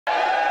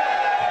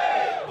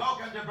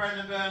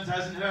Brendon Burns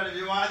hasn't heard of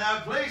you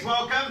either. Please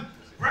welcome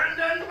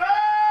Brendon Burns!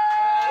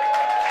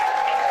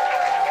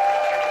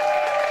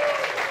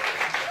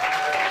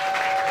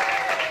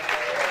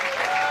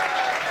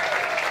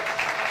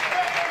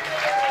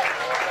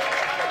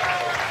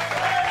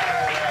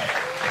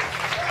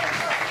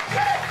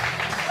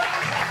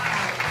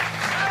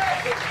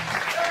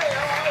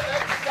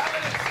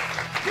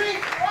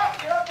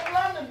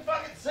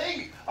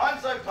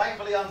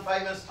 Painfully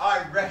unfamous,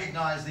 I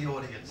recognise the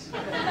audience.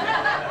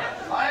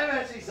 I am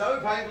actually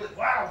so painfully...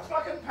 Wow, it's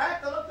fucking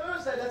packed on a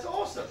Thursday. That's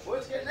awesome.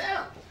 Word's getting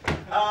out.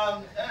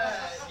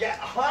 Yeah,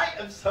 I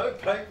am so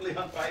painfully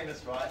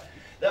unfamous, right,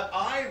 that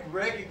I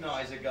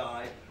recognise a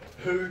guy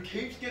who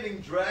keeps getting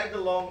dragged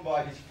along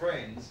by his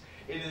friends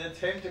in an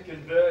attempt to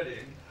convert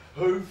him,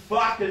 who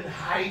fucking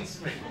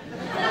hates me.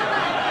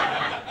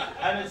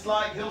 And it's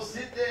like, he'll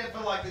sit there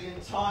for like the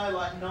entire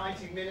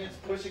 90 minutes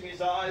pushing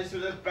his eyes to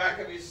the back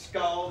of his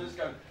skull, just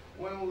going,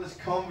 when will this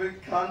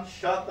convict cunt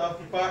shut the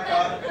fuck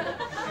up?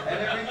 And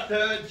every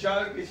third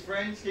joke, his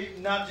friends keep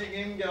nudging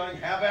him, going,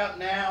 how about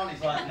now? And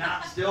he's like,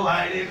 nah, still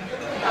hate him.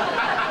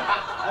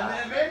 And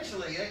then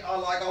eventually,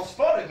 I'll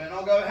spot him and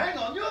I'll go, hang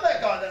on, you're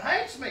that guy that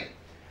hates me.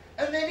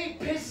 And then he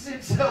pisses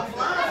himself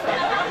laughing.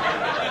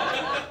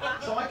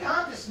 So I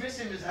can't dismiss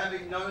him as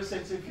having no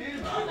sense of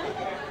humour.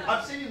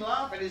 I've seen him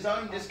laugh at his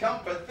own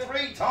discomfort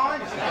 3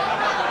 times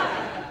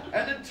now.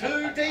 And in 2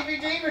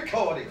 DVD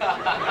recordings.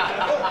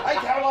 Oh, hey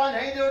Caroline,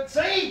 how you doing?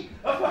 See?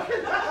 You might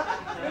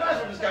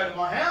as well just go to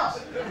my house.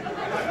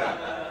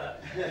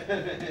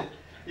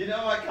 You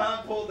know, I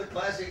can't pull the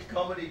classic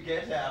comedy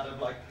get out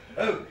of like,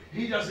 oh,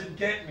 he doesn't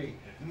get me.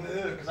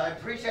 Because I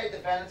appreciate the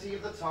vanity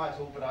of the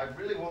title, but I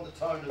really want the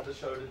tone of the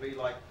show to be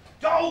like,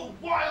 oh,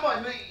 why am I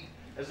me?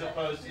 As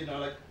opposed to, you know,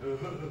 like,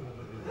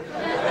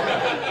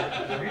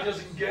 he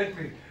doesn't get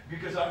me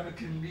because I'm a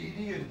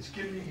comedian's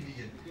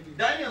comedian.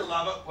 Don't you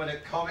love it when a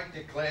comic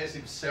declares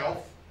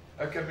himself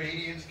a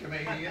comedian's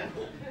comedian?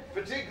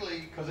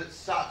 Particularly because it's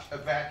such a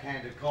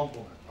backhanded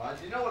compliment, right?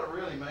 Do you know what it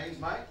really means,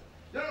 mate?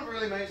 Do you know what it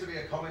really means to be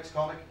a comic's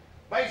comic?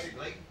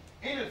 Basically,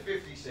 in a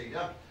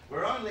 50-seater,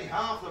 where only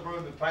half the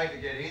room have paid to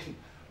get in,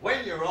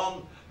 when you're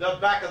on, the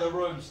back of the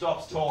room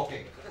stops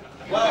talking.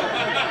 Well,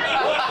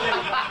 what do you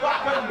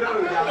fucking do,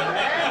 young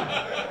man?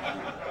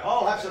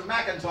 I'll have some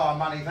McIntyre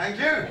money, thank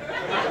you.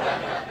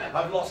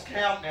 I've lost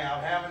count now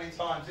of how many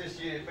times this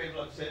year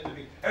people have said to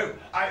me, oh,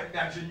 I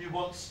imagine you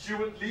want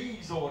Stuart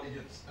Lee's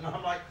audience. And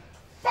I'm like,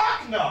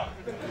 fuck no!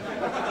 Look,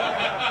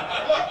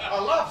 I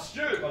love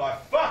Stu, but I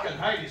fucking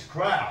hate his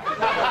crowd.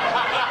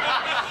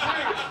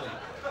 Seriously.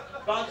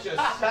 Bunch of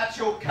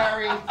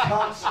satchel-carrying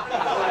cunts who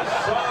are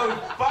so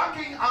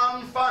fucking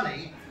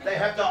unfunny, they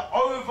have to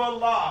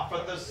over-laugh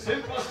at the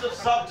simplest of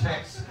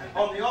subtexts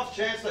on the off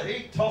chance that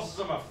he tosses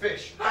them a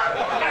fish.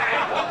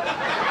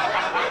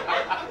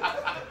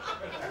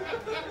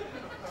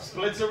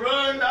 Splits a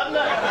room, doesn't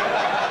it?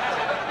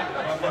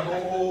 I'm like,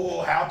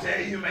 oh, how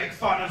dare you make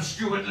fun of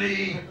Stuart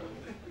Lee?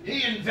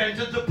 He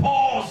invented the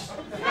pause.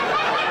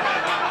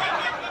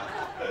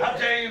 How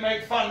dare you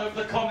make fun of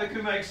the comic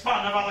who makes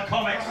fun of other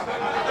comics?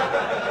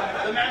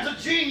 The man's a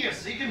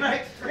genius. He can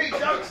make 3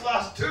 jokes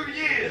last 2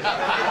 years.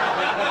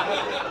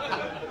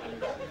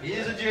 He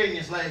is a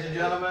genius, ladies and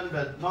gentlemen,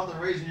 but not the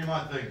reason you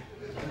might think.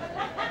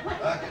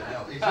 Okay,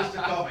 no, he's just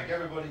a comic.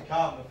 Everybody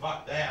calm the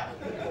fuck down.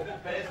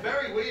 But it's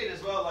very weird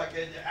as well. Like,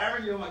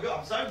 Aaron, you're my good.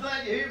 I'm so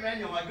glad you're here, man.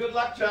 You're my good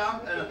luck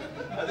charm.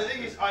 The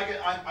thing is,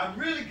 I'm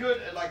really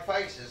good at like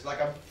faces. Like,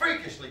 I'm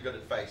freakishly good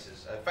at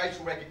faces.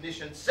 Facial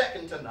recognition,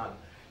 second to none.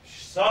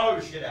 So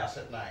shithouse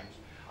at names.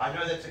 I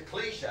know that's a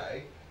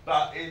cliche,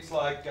 but it's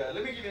like,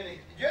 let me give you an...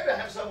 Do you ever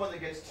have someone that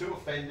gets too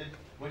offended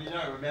when you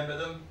don't remember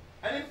them?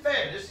 And in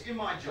fairness, in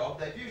my job,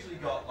 they've usually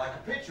got like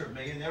a picture of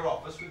me in their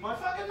office with my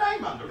fucking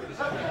name under it.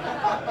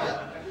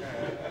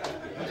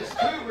 There's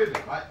 2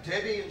 women, right?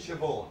 Debbie and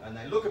Siobhan, and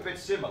they look a bit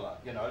similar,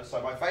 you know, so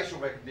my facial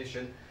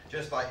recognition,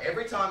 just like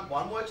every time,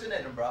 one works in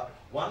Edinburgh,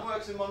 one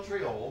works in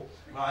Montreal,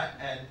 right?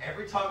 And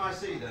every time I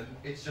see them,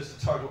 it's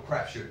just a total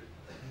crapshoot.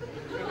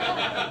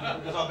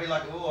 Because I'll be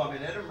like, oh, I'm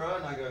in Edinburgh,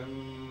 and I go,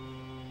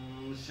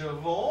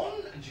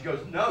 Siobhan? And she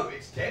goes, no,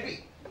 it's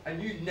Debbie.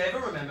 And you never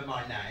remember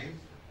my name.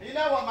 And you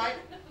know what, mate?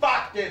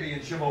 Fuck Debbie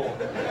and Siobhan.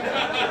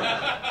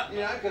 You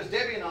know, because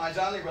Debbie and I's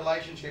only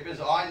relationship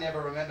is I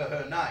never remember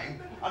her name,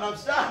 and I'm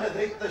starting to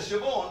think that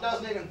Siobhan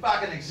doesn't even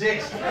fucking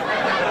exist.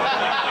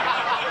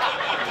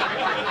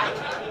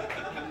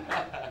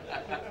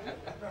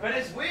 But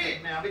it's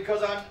weird now,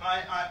 because I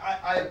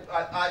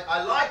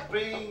like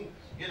being,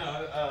 you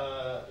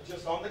know,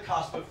 just on the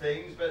cusp of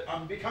things, but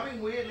I'm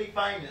becoming weirdly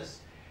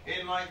famous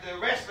in like the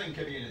wrestling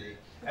community.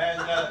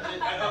 And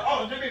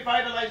oh, do me a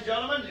favour, ladies and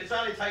gentlemen, it's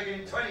only taken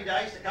him 20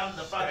 days to come to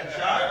the fucking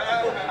show.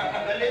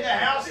 And in the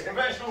house,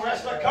 professional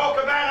wrestler Cole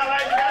Cabana,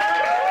 ladies and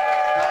gentlemen.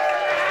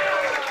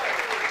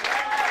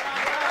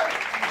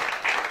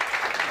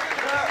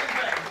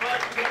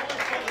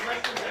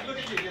 Look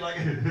at you, you're like,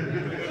 it's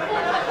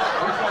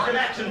like an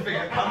action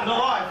figure come to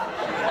life.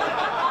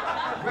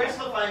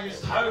 Wrestler fame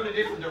is totally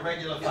totally different to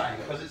regular fame,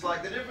 because it's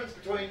like the difference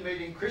between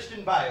meeting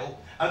Christian Bale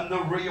and the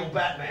real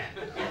Batman.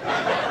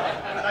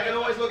 And I can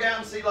always look out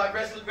and see like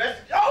wrestling.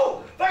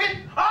 Oh,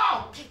 fucking,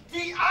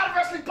 the Art of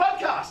Wrestling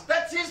podcast.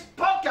 That's his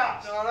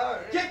podcast. No.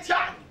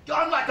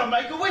 I'm like a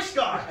Make-A-Wish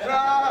guy.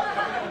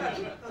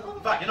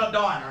 Fuck, you're not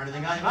dying or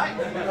anything, are you, mate?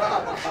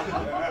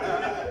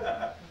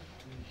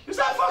 Is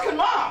that fucking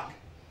Mark?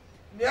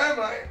 Yeah,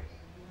 mate.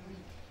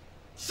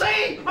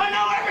 See? I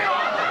know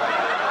everyone!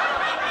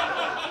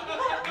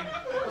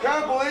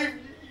 Can't believe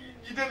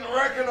you didn't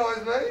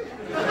recognise me.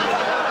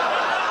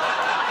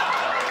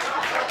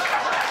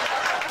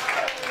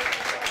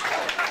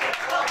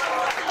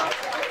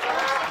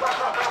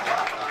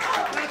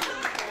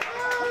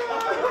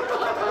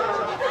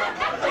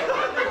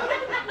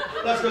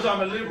 That's because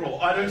I'm a liberal.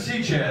 I don't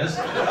see chairs.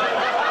 Shit!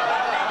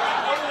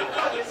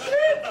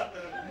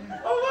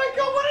 Oh my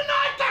God, what a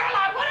night,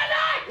 Caroline! What a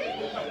night!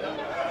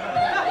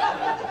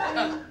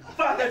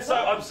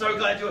 Fuck, I'm so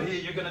glad you're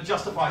here. You're going to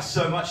justify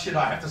so much shit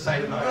I have to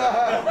say tonight.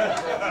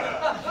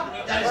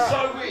 That is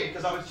so weird,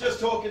 because I was just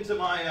talking to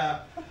my...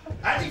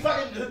 Actually,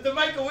 the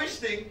Make-A-Wish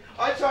thing,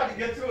 I tried to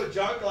get through a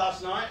joke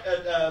last night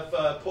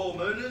for Paul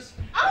Mooner's.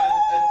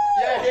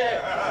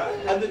 Yeah.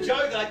 And the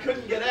joke that I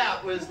couldn't get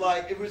out was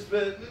like,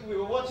 we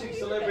were watching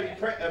Celebrity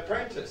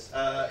Apprentice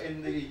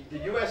in the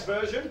US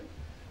version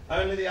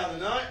only the other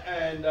night,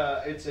 and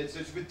it's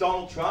with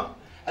Donald Trump,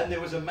 and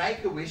there was a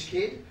Make-A-Wish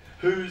kid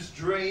whose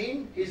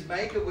dream, his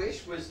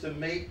Make-A-Wish, was to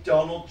meet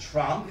Donald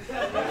Trump.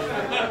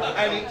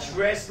 And he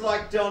dressed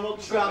like Donald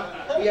Trump.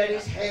 He had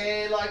his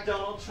hair like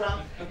Donald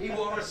Trump. He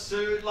wore a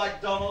suit like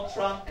Donald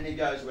Trump. And he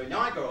goes, when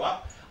I grow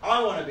up, I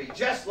want to be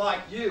just like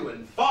you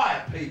and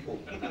fire people.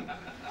 I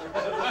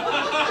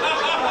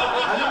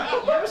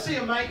know, you ever see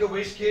a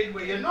Make-A-Wish kid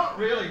where you're not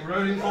really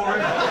rooting for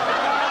him?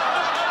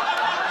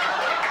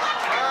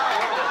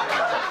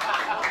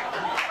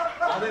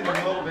 I think the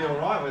world will be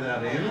alright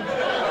without him.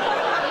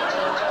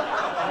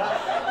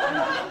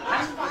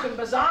 That's fucking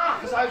bizarre,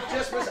 because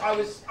I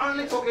was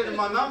only talking to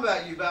my mum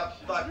about you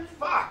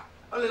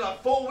only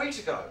like 4 weeks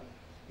ago.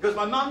 Because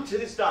my mum, to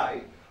this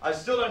day, I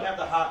still don't have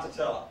the heart to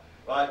tell her,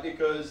 right?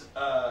 Because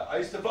I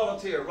used to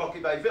volunteer at Rocky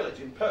Bay Village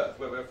in Perth,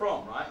 where we're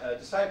from, right? A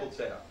disabled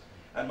centre.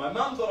 And my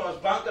mum thought I was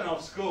bunking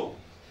off school.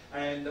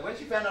 And when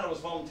she found out I was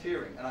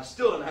volunteering, and I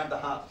still don't have the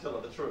heart to tell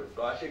her the truth,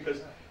 right?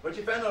 Because when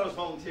she found out I was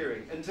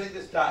volunteering, and to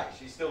this day,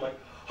 she's still like,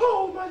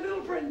 oh, my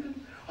little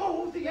Brendon.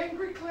 Oh, the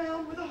angry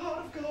clown with a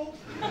heart of gold.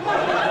 And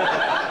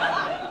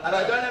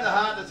I don't have the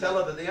heart to tell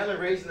her that the only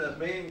reason that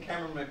me and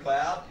Cameron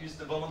McLeod used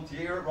to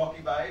volunteer at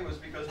Rocky Bay was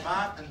because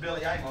Mark and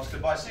Billy Amos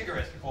could buy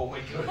cigarettes before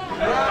we could.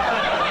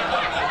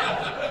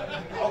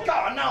 Oh,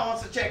 God, no one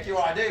wants to check your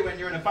ID when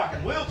you're in a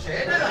fucking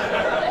wheelchair, do they? No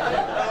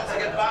one wants to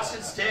get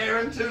busted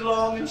staring too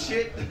long and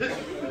shit.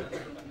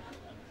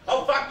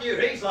 Oh, fuck you,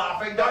 he's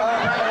laughing. Don't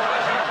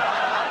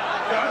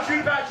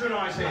you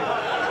patronise him.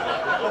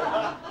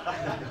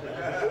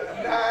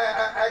 No,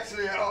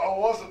 actually, I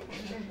wasn't.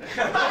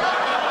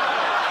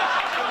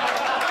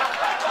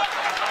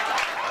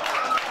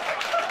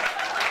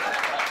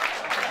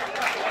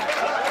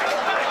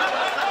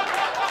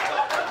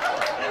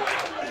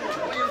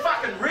 Well, you're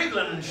fucking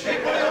wriggling and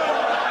shit. What do you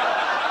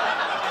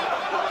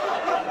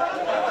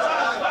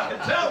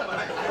fucking tell,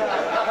 mate.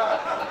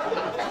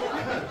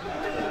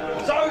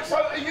 So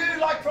are you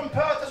like from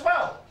Perth as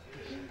well?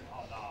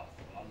 Oh no,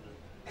 from London.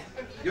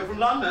 You're from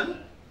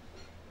London?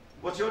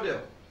 What's your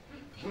deal?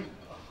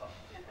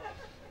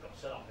 Got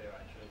set up here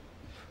actually.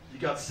 You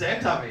got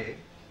sent up here?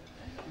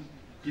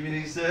 Give me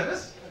any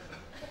service?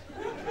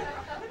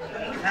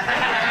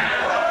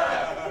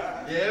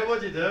 Yeah,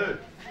 what'd you do?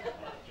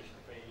 Just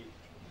graffiti.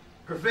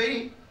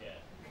 Graffiti? Yeah.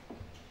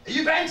 Are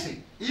you Banksy?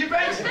 Are you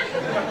Banksy?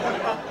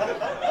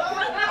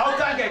 Oh,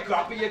 don't get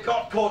grumpy, you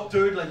got caught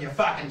doodling, you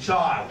fucking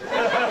child.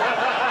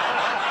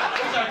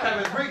 He's okay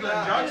with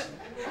wriggling jokes.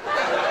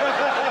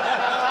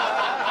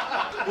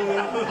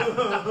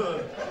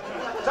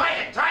 Take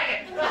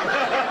it!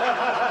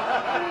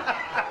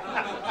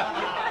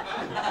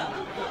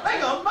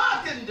 Hang on,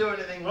 Mark didn't do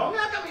anything wrong.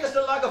 How come you're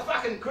still like a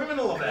fucking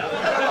criminal about it?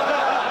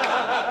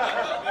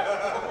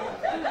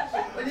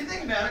 When you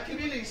think about it,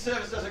 community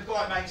service doesn't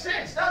quite make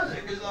sense, does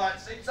it? Because, like,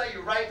 say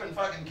you rape and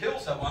fucking kill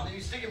someone, and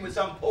you stick him with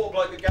some poor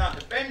bloke who can't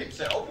defend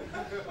himself.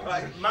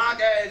 Like,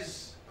 Mark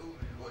has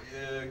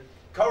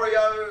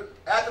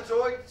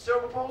chorioathetoid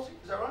cerebral palsy,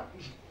 is that right?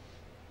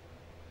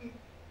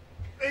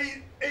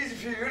 Easy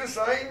for you to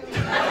say.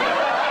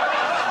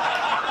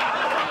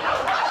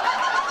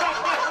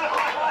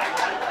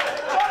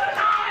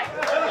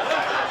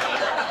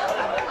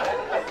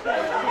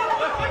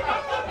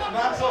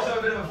 Mark's also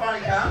a bit of a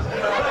funny cunt.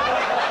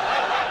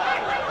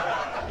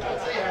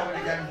 Let's see how we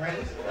became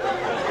friends.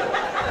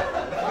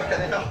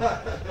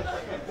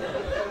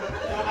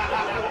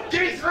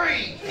 Give me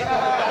 3!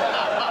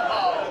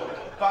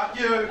 Fuck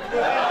you.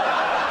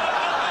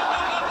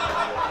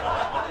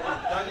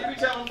 Don't you be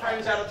telling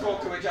friends how to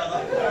talk to each other.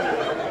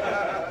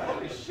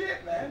 Holy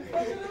shit, man.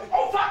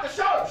 Oh, fuck the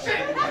show!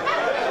 Shit! 3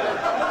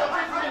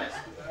 minutes.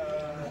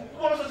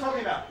 What was I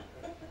talking about?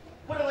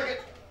 What did I get?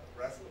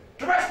 Wrestling.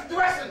 The rest.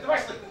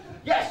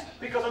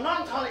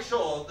 entirely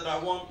sure that I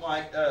want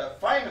like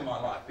fame in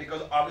my life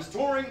because I was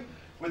touring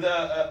with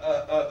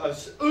a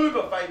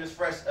uber famous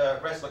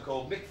wrestler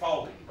called Mick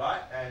Foley,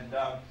 right? And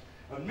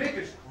Mick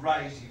is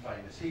crazy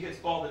famous. He gets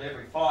bothered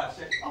every 5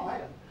 seconds. Oh,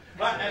 hang on.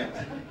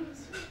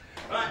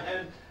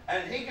 Right,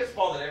 and he gets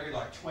bothered every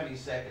like 20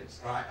 seconds,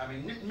 right? I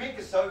mean, Mick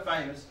is so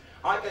famous.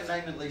 I can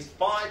name at least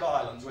 5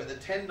 islands where the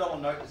 $10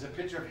 note is a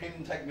picture of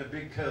him taking a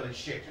big curly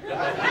shit.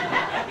 Right?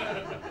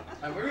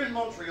 And we're in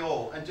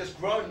Montreal, and just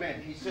grown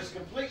men. He's just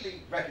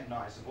completely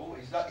recognisable.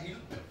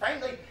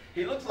 Frankly,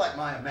 he looks like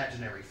my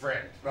imaginary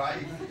friend, right?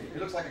 He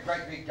looks like a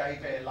great big gay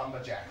bear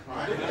lumberjack,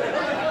 right?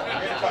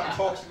 Every time he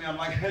talks to me, I'm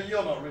like, hey,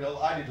 you're not real.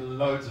 I did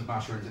loads of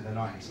mushrooms in the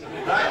 90s,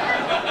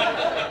 right?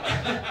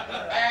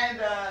 And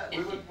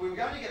we were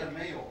going to get a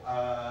meal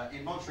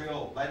in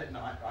Montreal late at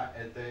night, right,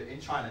 in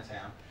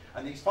Chinatown.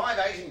 And these 5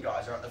 Asian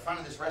guys are at the front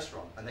of this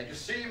restaurant, and they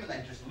just see him and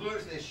they just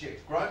lose their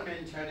shit. Grown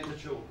men turn into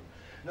children.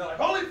 And they're like,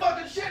 holy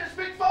fucking shit, it's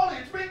Mick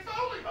Foley,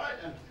 right?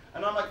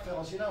 And I'm like,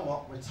 fellas, you know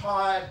what? We're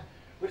tired.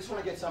 We just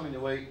want to get something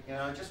to eat. You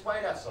know, just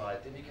wait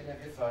outside. Then you can have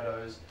your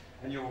photos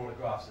and your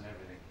autographs and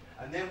everything.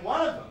 And then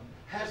one of them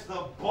has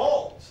the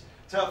balls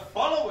to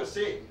follow us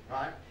in,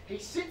 right? He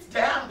sits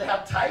down at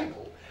our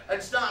table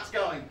and starts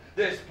going,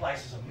 this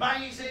place is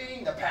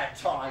amazing, the pad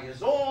thai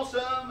is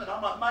awesome. And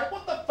I'm like, mate,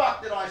 what the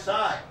fuck did I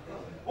say?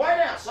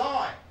 Wait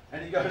outside.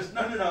 And he goes,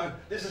 no,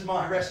 this is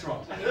my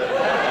restaurant.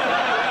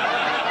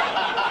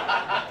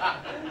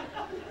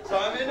 So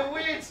I'm in a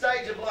weird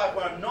stage of life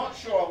where I'm not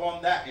sure I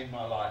want that in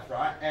my life,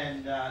 right?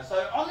 And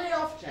so on the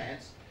off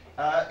chance,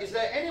 is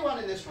there anyone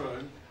in this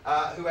room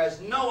who has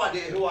no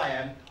idea who I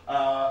am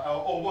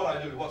or what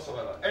I do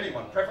whatsoever?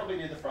 Anyone, preferably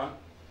near the front.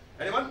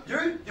 Anyone?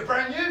 You? You're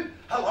brand new?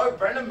 Hello,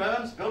 Brendon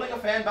Merns, building a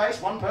fan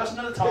base, one person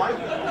at a time.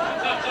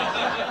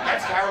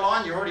 That's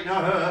Caroline, you already know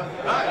her.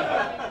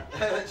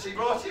 Right? She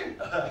brought you?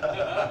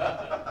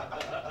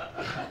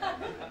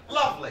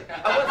 Lovely.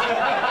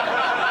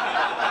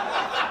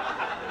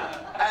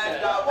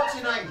 And what's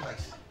your name,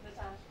 please?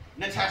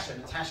 Natasha.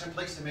 Natasha,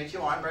 pleased to meet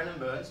you. I'm Brendon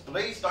Merns.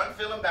 Please don't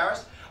feel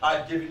embarrassed.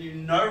 I've given you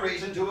no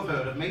reason to have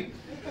heard of me.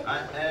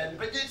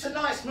 But it's a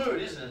nice mood,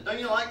 isn't it? Don't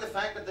you like the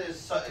fact that it's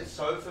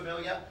so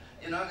familiar?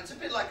 You know, it's a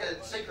bit like a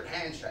secret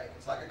handshake.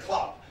 It's like a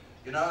club,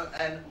 you know,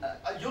 and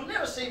you'll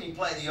never see me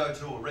play the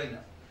O2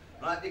 Arena,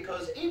 right?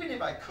 Because even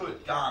if I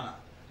could garner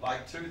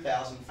like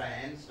 2,000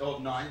 fans or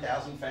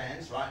 9,000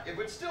 fans, right, it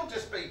would still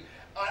just be,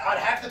 I'd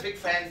have the big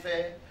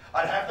fanfare,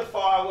 I'd have the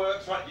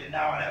fireworks, right? You know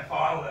I'd have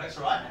fireworks,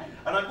 right?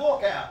 And I'd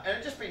walk out and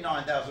it'd just be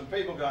 9,000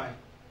 people going,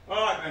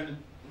 all right, Brendon.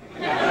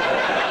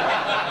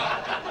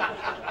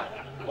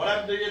 What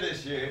happened to you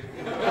this year?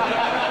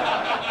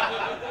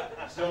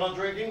 Still not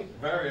drinking?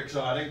 Very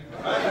exciting.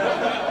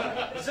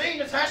 See,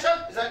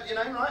 Natasha? Is that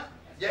your name, right?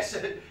 Yes.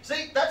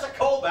 See, that's a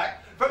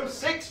callback from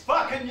 6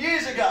 fucking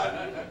years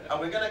ago. And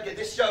we're going to get,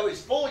 this show is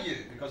for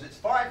you because it's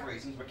 5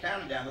 reasons. We're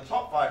counting down the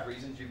top 5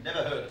 reasons you've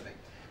never heard of me.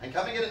 And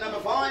coming in at number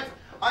 5,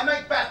 I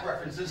make back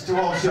references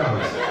to old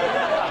shows.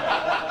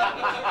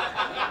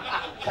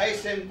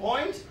 Case in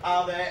point,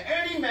 are there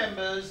any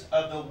members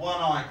of the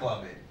One Eye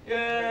Club in?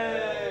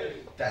 Yay!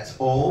 That's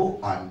all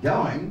I'm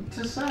going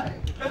to say.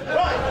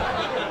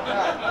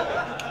 Right.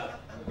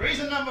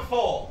 Reason number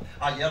 4,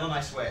 I yell and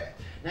I swear.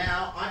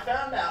 Now, I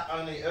found out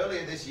only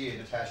earlier this year,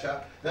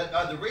 Natasha, that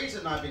the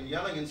reason I've been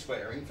yelling and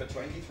swearing for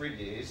 23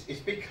 years is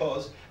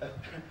because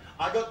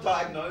I got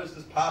diagnosed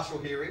as partial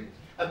hearing.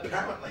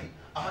 Apparently,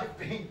 I've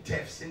been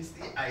deaf since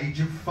the age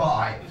of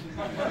 5.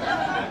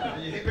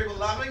 And you hear people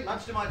laughing?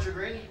 Much to my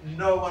chagrin,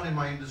 no one in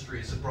my industry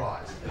is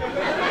surprised. The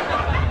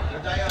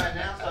day I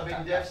announced I've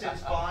been deaf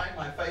since 5,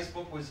 my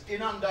Facebook was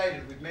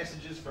inundated with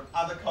messages from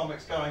other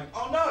comics going,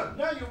 oh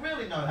no, you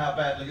really know how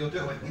badly you're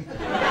doing.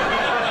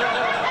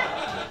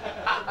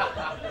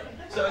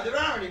 So if there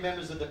are any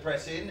members of the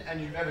press in,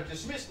 and you've ever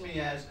dismissed me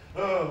as,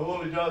 oh,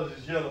 all he does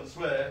is yell and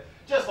swear,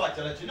 just like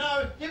to let you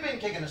know, you've been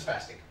kicking a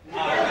spastic.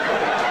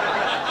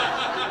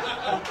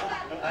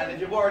 And if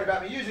you're worried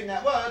about me using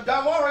that word,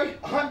 don't worry,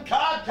 I'm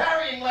card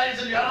carrying,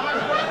 ladies and gentlemen.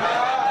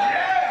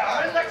 Yeah,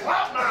 I'm in the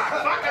club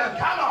now, fucking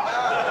come on.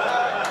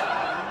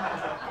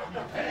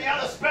 Any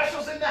other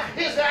specials in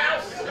his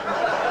house?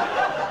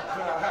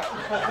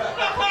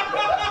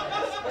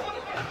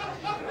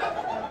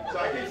 So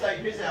I keep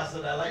saying his house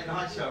at our late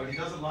night show, and he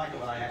doesn't like it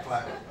when I act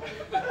like it.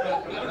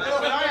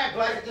 When I act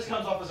like it just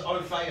comes off as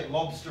au fait and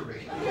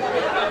lobstery.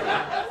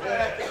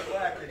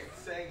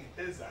 Saying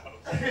his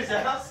house. His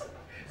house?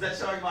 Is that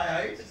showing my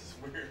age? It's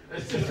weird.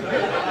 It's just weird.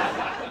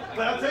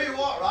 But I'll tell you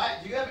what, right?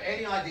 Do you have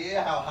any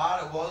idea how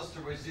hard it was to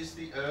resist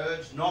the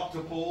urge not to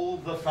pull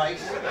the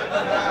face?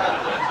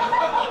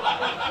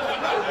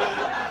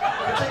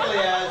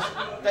 Particularly as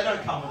they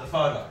don't come with a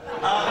photo.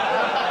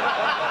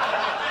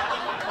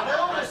 I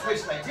almost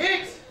wish they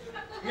did.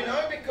 You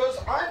know, because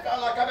I've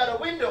had a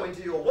window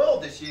into your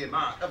world this year,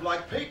 Mark, of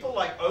like people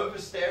like over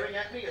staring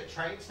at me at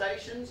train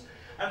stations.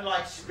 and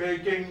like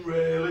speaking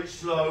really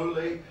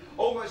slowly,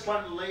 almost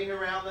trying to lean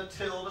around the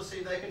till to see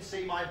if they can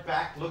see my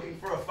back, looking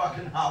for a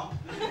fucking hump,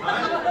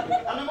 right?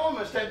 And I'm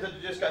almost tempted to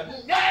just go,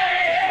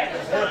 yeah,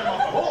 just turn them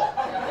off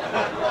the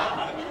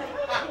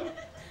hook.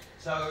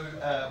 So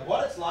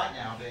what it's like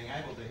now being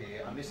able to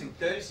hear, I'm missing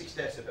 36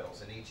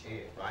 decibels in each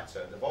ear, right? So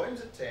if the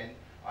volume's at 10,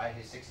 I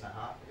hear 6.5.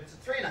 If it's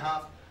at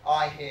 3.5,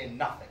 I hear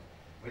nothing.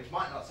 Which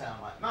might not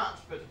sound like much,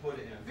 but to put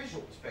it in a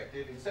visual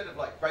perspective, instead of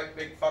like great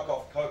big fuck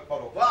off Coke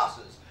bottle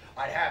glasses,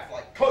 I'd have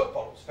like Coke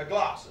bottles for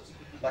glasses,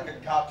 like a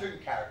cartoon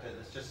character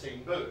that's just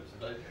seen boobs.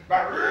 Like,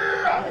 sorry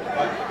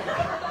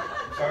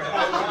to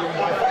open you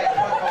my fake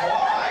Coke bottle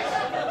eyes.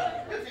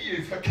 Good for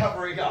you for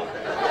covering up.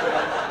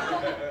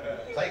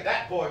 Take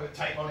that boy with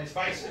tape on his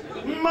face.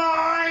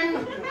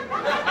 Mine!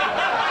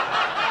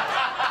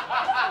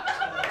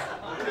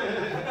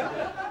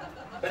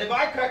 But if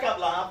I crack up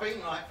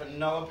laughing, like for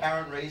no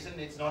apparent reason,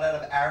 it's not out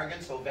of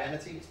arrogance or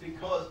vanity, it's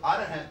because I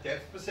don't have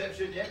depth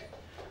perception yet,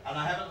 and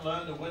I haven't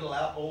learned to whittle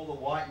out all the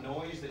white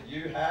noise that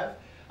you have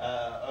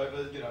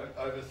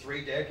over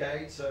 3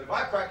 decades. So if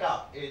I crack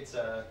up, it's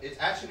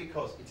actually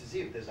because it's as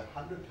if there's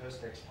 100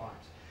 Perspex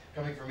pipes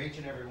coming from each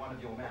and every one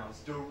of your mouths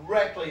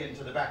directly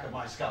into the back of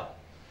my skull.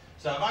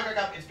 So if I crack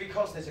up, it's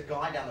because there's a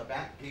guy down the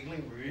back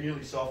giggling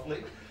really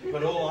softly,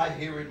 but all I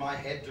hear in my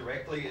head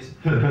directly is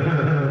I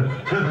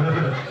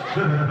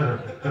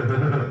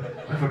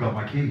forgot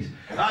my keys.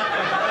 You're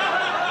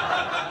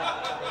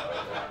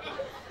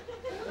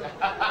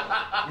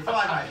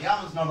fine, mate. The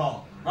oven's not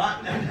on, right?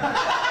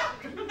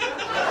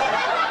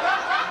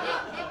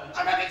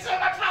 I'm having so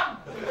much fun!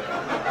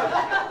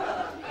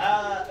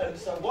 And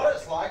so what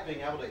it's like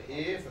being able to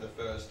hear for the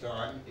first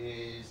time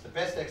is, the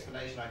best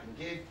explanation I can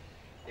give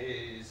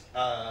is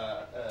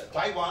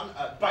day one,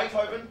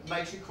 Beethoven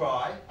makes you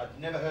cry. I'd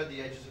never heard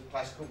the edges of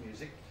classical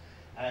music.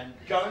 And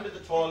going to the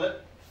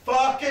toilet,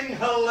 fucking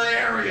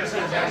hilarious,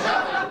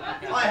 Natasha.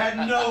 I had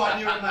no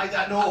idea it made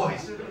that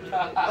noise.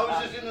 I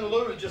was just in the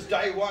loo, just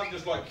day one,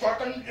 just like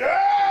fucking,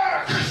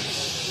 yeah!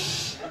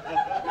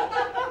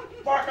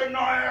 Fucking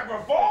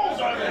Niagara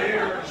Falls over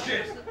here and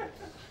shit.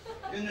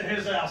 In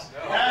his house.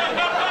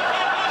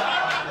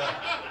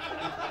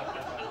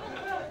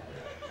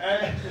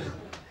 And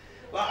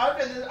well,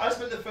 I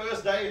spent the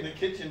first day in the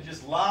kitchen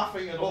just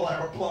laughing at all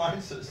our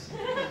appliances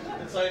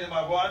and saying to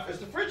my wife, has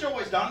the fridge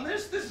always done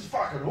this? This is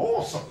fucking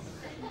awesome.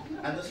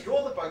 And the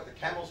straw that broke the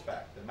camel's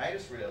back that made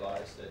us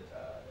realise that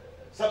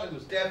something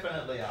was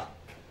definitely up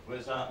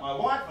was my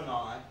wife and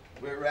I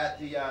were at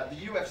the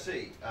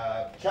UFC,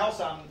 Chael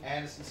Sonnen,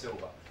 Anderson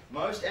Silva,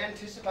 most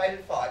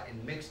anticipated fight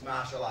in mixed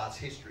martial arts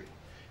history.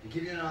 To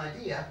give you an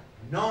idea,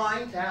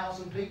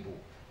 9,000 people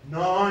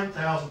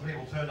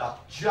turned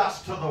up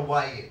just to the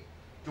weigh-in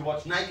to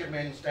watch naked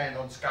men stand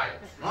on scales,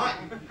 right?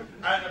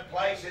 And the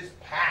place is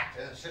packed,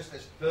 and it's just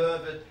this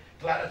fervid,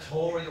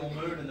 gladiatorial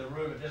mood in the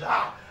room. It's just,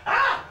 ah,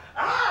 ah,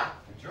 ah!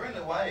 And during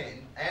the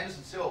weigh-in,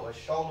 Anderson Silva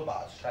shoulder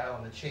bars Chael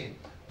on the chin.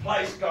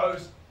 Place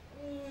goes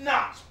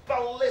nuts,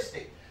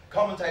 ballistic.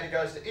 Commentator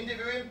goes to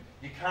interview him,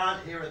 you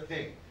can't hear a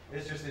thing.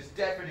 It's just this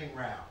deafening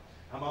row.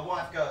 And my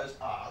wife goes,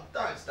 oh,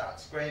 don't start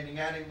screaming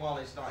at him while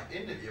he's like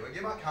interviewing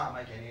him. I can't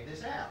make any of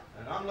this out.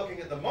 And I'm looking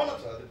at the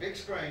monitor, the big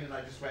screen, and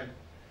I just went,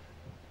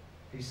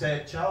 he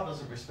said, Chael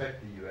doesn't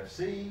respect the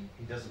UFC,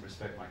 he doesn't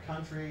respect my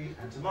country,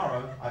 and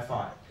tomorrow I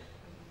fight.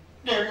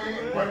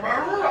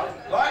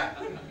 Right?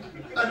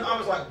 And I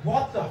was like,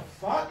 what the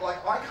fuck?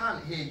 Like, I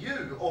can't hear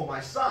you or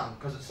my son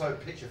because it's so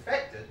pitch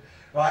affected,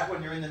 right,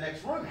 when you're in the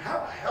next room. How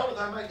the hell did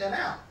I make that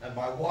out? And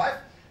my wife,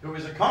 who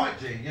is a comic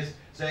genius,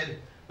 said,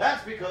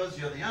 that's because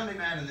you're the only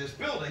man in this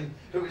building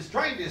who has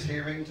trained his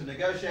hearing to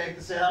negotiate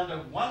the sound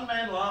of one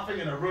man laughing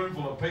in a room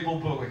full of people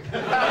booing.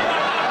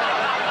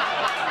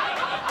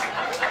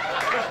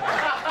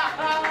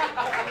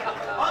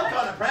 I'm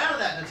kind of proud of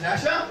that,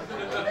 Natasha.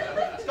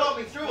 It's got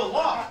me through a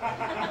lot.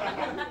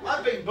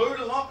 I've been booed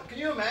a lot. Can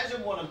you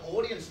imagine what an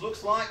audience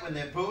looks like when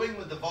they're booing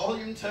with the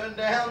volume turned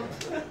down?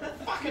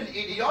 Fucking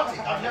idiotic.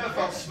 I've never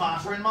felt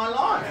smarter in my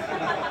life.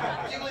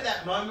 Particularly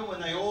that moment when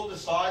they all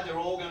decide they're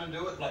all going to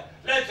do it, like,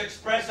 let's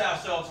express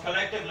ourselves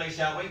collectively,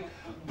 shall we?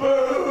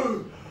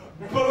 Boo!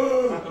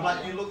 Boo! I'm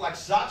like, you look like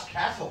such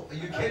cattle. Are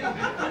you kidding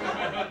me?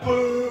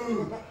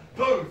 Boo!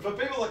 Boo! For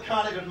people that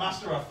can't even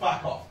muster a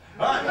fuck off.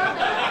 Right?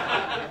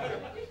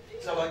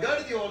 So I go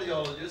to the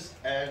audiologist,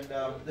 and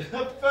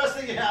the first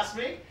thing he asks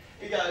me,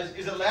 he goes,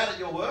 is it loud at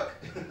your work?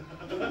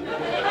 I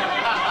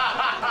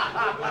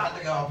have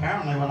to go,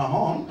 apparently, when I'm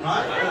on,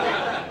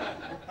 right?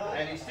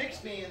 And he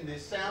sticks me in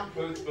this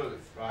soundproof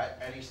booth, right?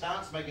 And he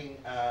starts making,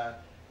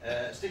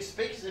 sticks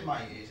speakers in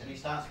my ears, and he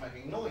starts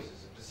making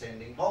noises of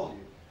descending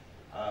volume.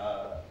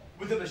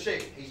 With a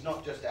machine, he's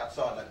not just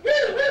outside like, woo,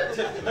 woo.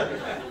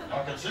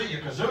 I can see you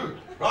kazoo,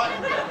 right?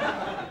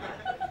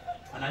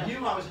 And I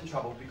knew I was in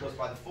trouble because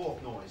by the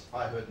fourth noise,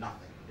 I heard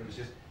nothing. It was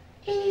just,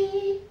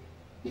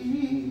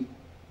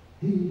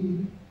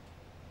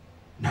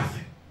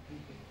 nothing.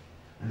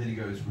 And then he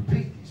goes,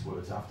 repeat these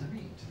words after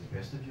me to the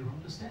best of your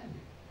understanding.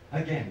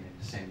 Again, in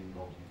descending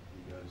volume,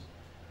 he goes,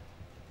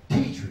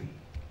 tea tree,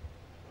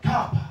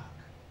 car park,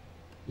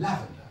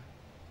 lavender.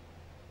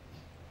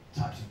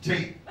 Types of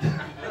tea.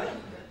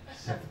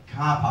 Except for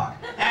car park.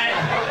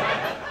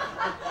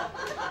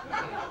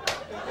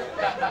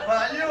 But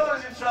I knew I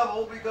was in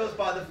trouble because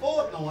by the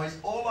fourth noise,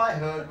 all I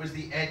heard was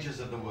the edges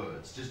of the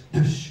words. Just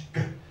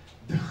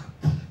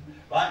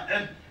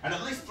right? And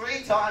at least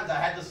 3 times I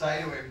had to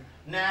say to him,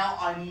 now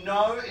I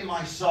know in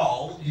my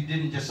soul you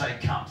didn't just say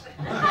cunt.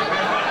 A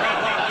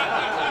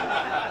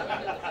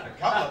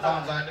couple of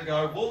times I had to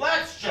go, well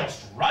that's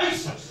just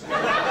racist.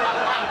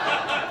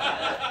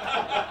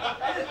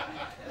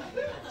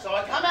 So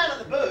I come out of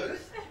the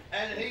booth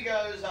and he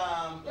goes,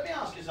 let me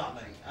ask you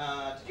something.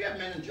 Did you have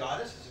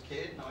meningitis as a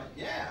kid? And I went,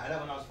 yeah, I had it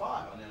when I was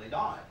 5. I nearly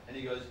died. And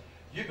he goes,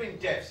 you've been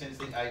deaf since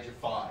the age of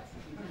 5.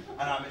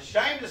 And I'm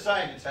ashamed to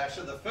say,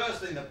 Natasha, the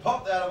first thing that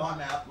popped out of my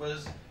mouth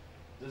was,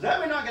 does that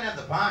mean I can have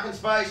the parking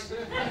space?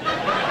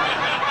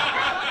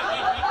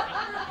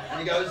 And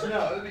he goes,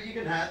 no, but you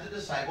can have the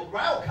disabled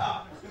rail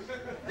car.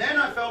 Then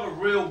I felt a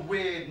real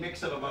weird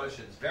mix of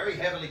emotions, very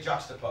heavily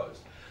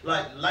juxtaposed.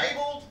 Like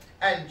labelled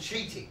and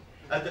cheating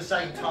at the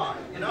same time,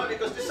 you know,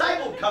 because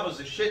disabled covers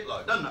a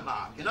shitload, doesn't it,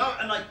 Mark? You know,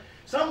 and like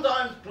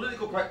sometimes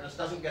political correctness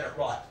doesn't get it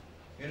right.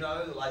 You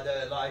know, like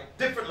they're like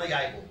differently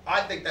able.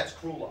 I think that's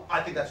crueler.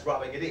 I think that's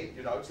rubbing it in.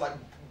 You know, it's like,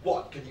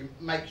 what? Can you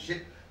make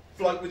shit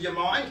float with your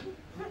mind?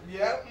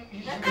 Yeah.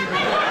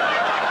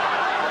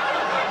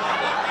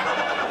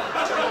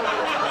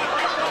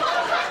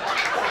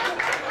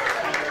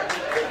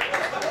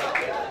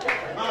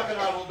 Mark and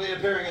I will be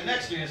appearing in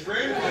next year's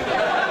Fringe.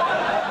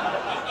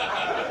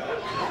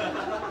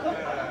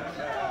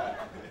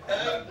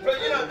 But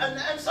you know,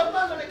 and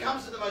sometimes when it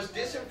comes to the most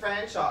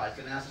disenfranchised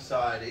in our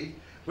society,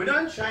 we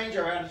don't change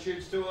our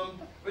attitudes to them,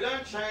 we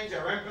don't change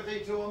our empathy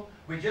to them,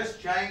 we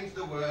just change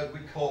the word we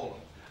call them.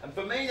 And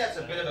for me, that's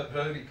a bit of a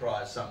booby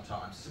prize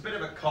sometimes. It's a bit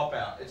of a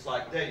cop-out. It's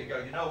like, there you go,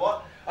 you know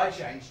what? I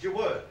changed your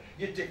word.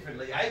 You're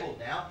differently abled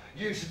now.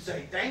 You should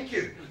say thank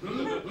you.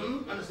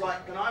 And it's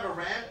like, can I have a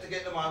ramp to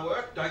get to my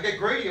work? Don't get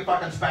greedy, you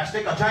fucking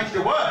spastic. I changed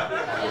your word.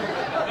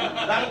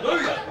 That'll do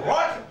you,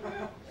 right?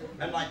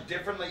 And like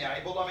differently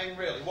abled, I mean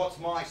really, what's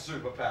my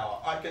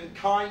superpower? I can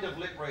kind of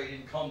lip read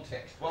in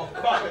context. Well,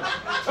 fucking,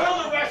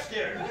 to the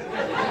rescue!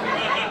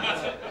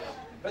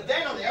 But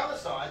then on the other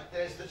side,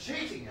 there's the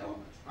cheating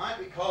element, right?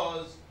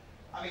 Because,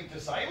 I mean,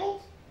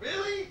 disabled?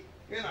 Really?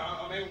 You know,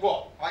 I mean,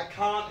 what? I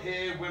can't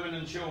hear women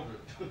and children.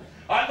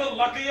 I'm the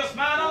luckiest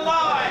man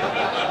alive!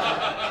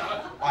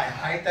 I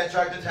hate that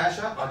joke,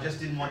 Natasha. I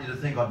just didn't want you to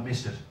think I'd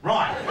missed it.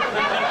 Right.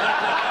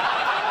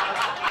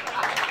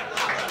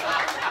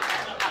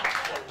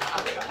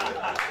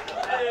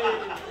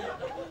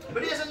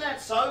 But isn't that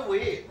so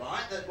weird,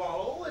 right? That while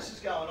all this is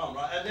going on,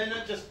 right, and then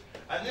it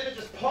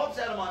just pops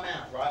out of my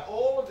mouth, right?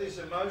 All of these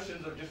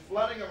emotions are just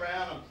flooding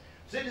around. I'm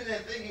sitting there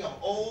thinking of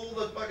all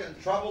the fucking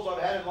troubles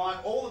I've had in life,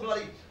 all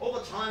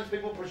the times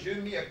people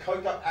presumed me a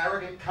coked-up,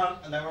 arrogant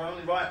cunt, and they were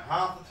only right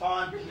half the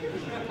time.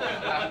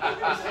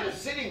 Instead of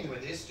sitting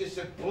with this, just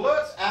it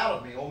blurts out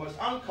of me almost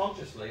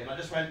unconsciously, and I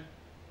just went,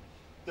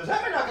 does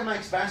that mean I can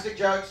make spastic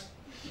jokes?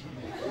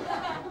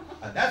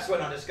 And that's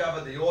when I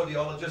discovered the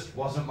audiologist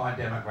wasn't my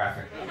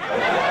demographic.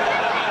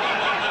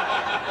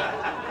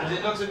 And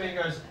he looks at me and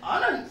goes, I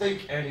don't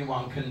think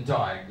anyone can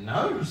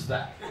diagnose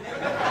that.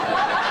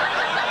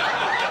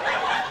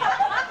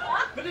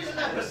 But isn't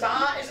that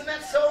bizarre? Isn't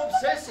that so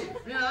obsessive?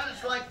 You know,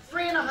 it's like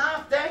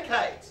 3.5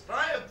 decades,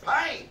 right, of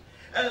pain.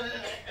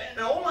 And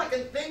all I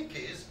can think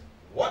is,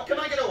 what can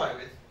I get away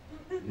with?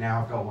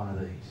 Now I've got one of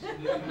these.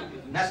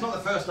 And that's not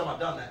the first time I've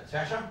done that,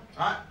 Natasha,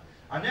 right?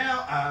 I'm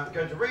now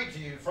going to read to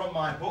you from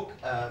my book,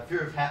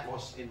 Fear of Hat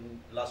Loss in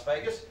Las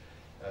Vegas.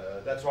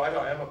 That's right,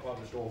 I am a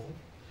published author.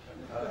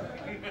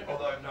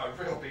 Although, no,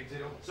 real big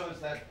deal. So is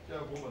that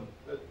woman,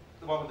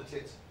 the one with the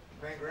tits.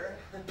 Grant Greer?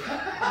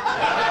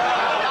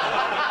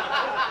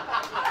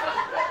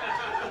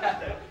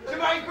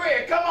 Jermaine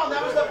Greer, come on,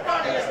 that was the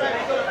funniest thing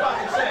you could have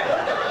fucking said.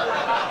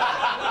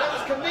 That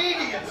was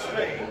comedian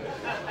speak.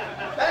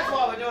 That's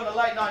why we're doing a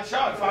late night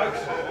show,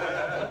 folks.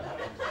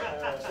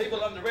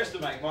 People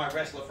underestimate my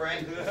wrestler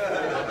friend.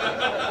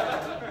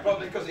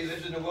 Probably because he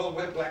lives in a world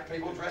where black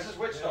people dress as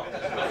witch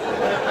doctors.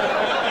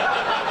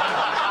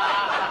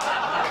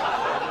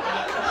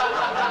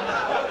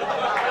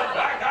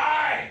 Black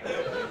guy!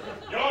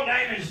 Your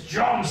name is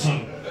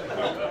Johnson.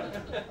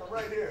 I'm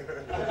right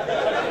here.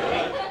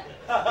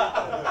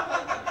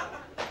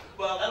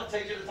 Well, that'll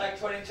teach you to take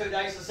 22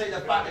 days to see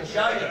the fucking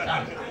show you've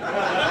done.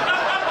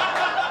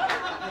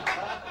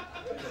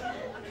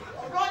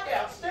 I'm right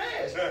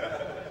downstairs.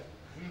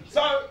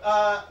 So,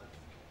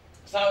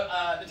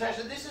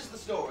 Natasha, this is the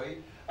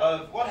story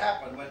of what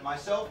happened when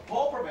myself,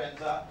 Paul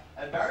Provenza,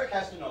 and Barry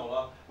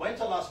Castanola went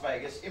to Las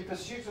Vegas in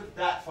pursuit of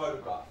that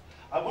photograph.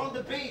 I wanted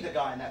to be the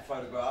guy in that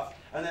photograph,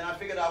 and then I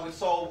figured I would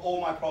solve all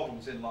my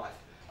problems in life.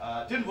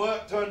 Didn't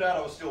work, turned out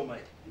I was still me.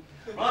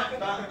 Right,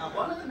 but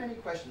one of the many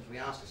questions we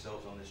asked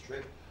ourselves on this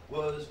trip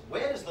was,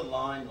 where does the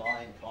line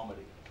lie in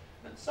comedy?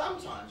 And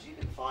sometimes you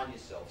can find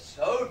yourself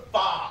so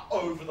far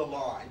over the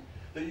line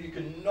that you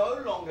can no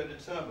longer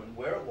determine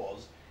where it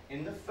was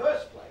in the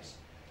first place.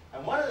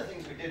 And one of the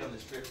things we did on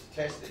this script to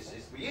test this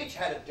is we each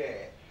had a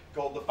dare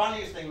called the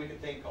funniest thing we could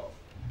think of.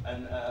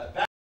 And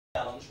Barry's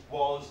challenge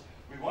was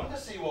we wanted to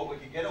see what we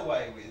could get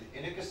away with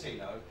in a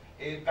casino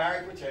if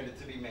Barry pretended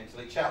to be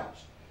mentally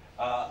challenged.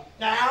 I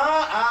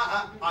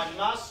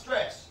must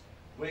stress,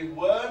 we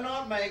were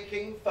not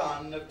making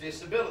fun of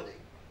disability.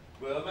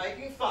 We were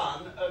making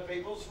fun of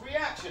people's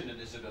reaction to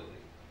disability.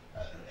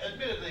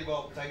 Admittedly,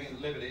 well,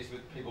 taking liberties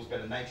with people's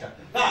better nature.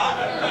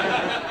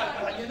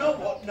 But you know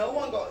what? No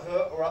one got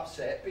hurt or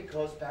upset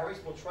because Barry's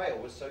portrayal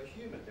was so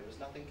human. There was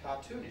nothing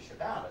cartoonish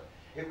about it.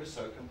 It was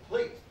so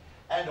complete.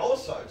 And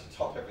also, to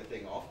top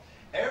everything off,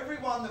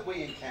 everyone that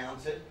we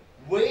encountered,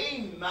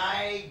 we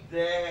made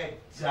their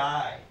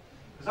day.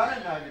 Because I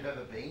don't know if you've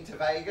ever been to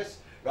Vegas,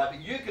 right?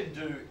 But you can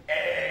do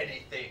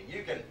anything.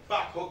 You can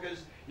fuck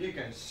hookers. You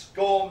can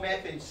score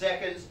meth in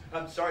seconds.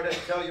 I'm sorry to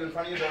tell you in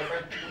front of your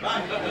girlfriend.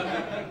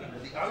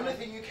 The only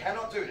thing you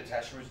cannot do,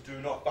 Natasha, is do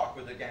not fuck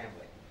with the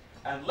gambling.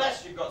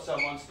 Unless you've got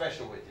someone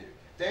special with you.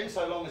 Then,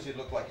 so long as you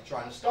look like you're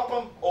trying to stop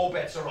them, all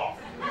bets are off.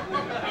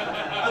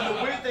 And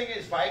the weird thing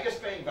is, Vegas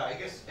being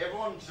Vegas,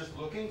 everyone's just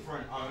looking for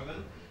an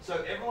omen.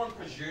 So everyone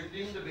presumed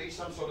him to be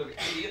some sort of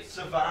idiot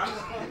savant.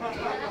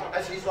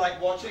 As he's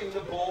like watching the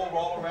ball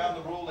roll around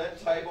the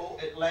roulette table,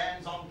 it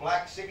lands on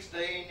black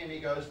 16, and he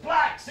goes,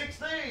 black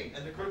 16!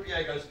 And the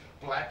croupier goes,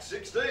 black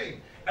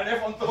 16! And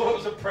everyone thought it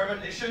was a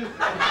premonition.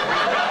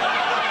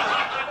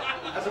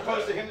 As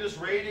opposed to him just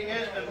reading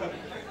it and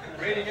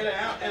reading it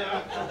out, you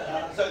know.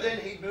 So then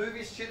he'd move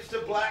his chips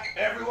to black,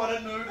 everyone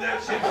had moved their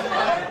chips to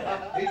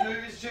red. He'd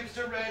move his chips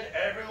to red,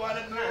 everyone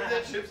had moved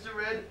their chips to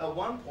red. At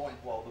one point,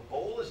 while the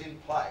ball is in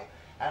play,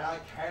 and I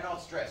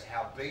cannot stress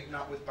how beaten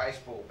up with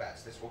baseball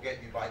bats this will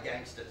get you by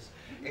gangsters,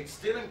 it's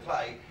still in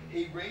play,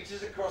 he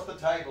reaches across the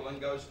table and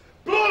goes,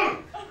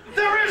 blue!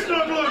 There is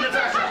no blue,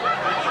 Natasha!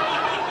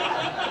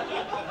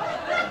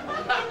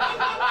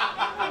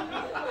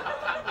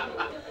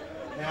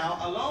 Now,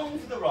 along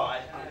for the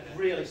ride, I'm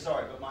really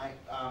sorry, but my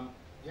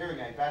hearing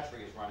aid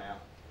battery has run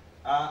out.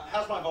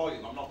 How's my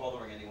volume? I'm not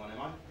bothering anyone, am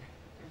I?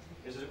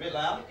 Is it a bit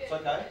loud? It's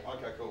okay?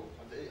 Okay, cool.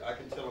 I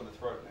can tell in the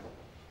throat now.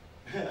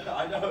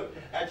 I know.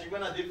 Actually,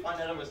 when I did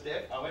find out I was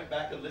deaf, I went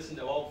back and listened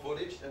to old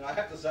footage, and I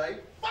have to say,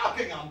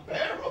 fucking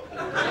unbearable. I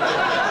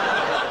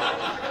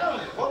can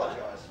only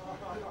apologise.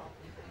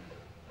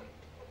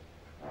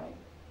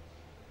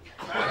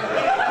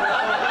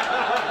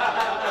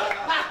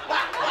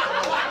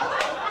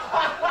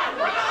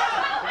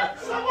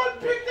 Someone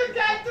picked a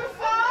gag to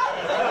fart!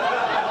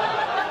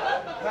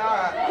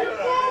 You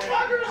poor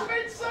bugger has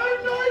been so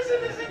noisy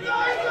this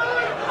entire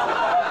time!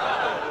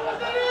 I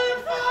don't hear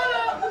the fart!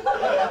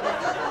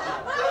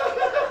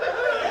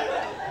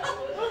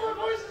 Oh, my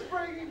voice is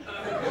breaking.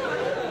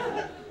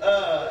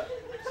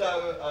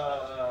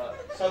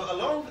 So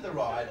along for the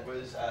ride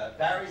was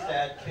Barry's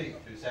dad, Keith,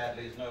 who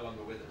sadly is no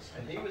longer with us.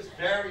 And he was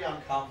very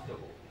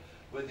uncomfortable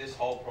with this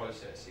whole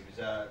process. He was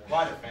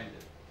quite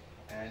offended.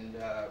 And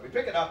we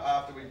pick it up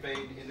after we've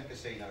been in the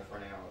casino for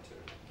an hour or two.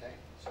 Okay,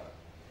 so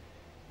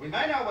we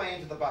made our way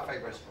into the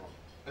buffet restaurant.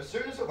 As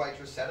soon as the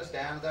waitress sat us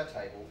down at our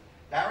table,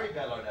 Barry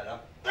bellowed at her,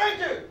 "Thank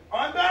you!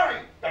 I'm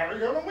Barry! Barry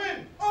gonna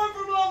win! I'm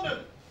from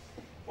London!"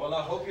 "Well,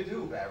 I hope you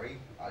do, Barry.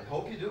 I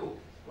hope you do.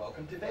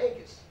 Welcome to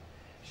Vegas."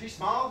 She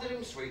smiled at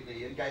him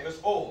sweetly and gave us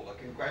all a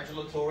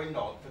congratulatory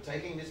nod for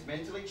taking this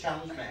mentally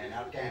challenged man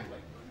out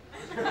gambling.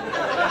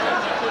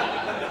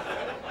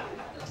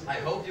 "I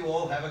hope you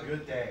all have a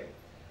good day.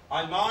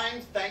 I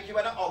mind, thank you,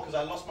 Anna." Oh, because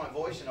I lost my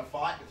voice in a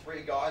fight with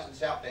 3 guys in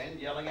Southend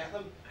yelling at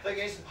them. Thing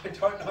is, I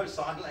don't know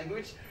sign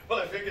language, but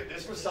I figured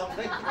this was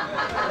something.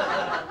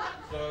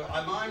 So,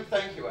 "I mind,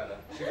 thank you, Anna."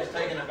 She was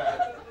taken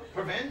aback.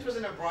 Prevent was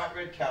in a bright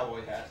red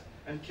cowboy hat,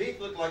 and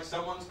Keith looked like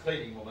someone's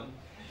cleaning woman.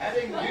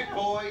 Adding Newt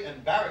Boy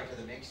and Barry to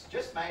the mix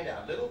just made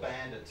our little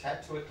band a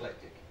tad too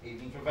eclectic,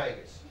 even for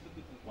Vegas.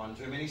 One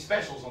too many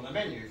specials on the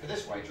menu for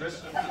this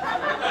waitress.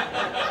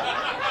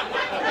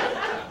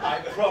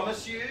 I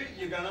promise you,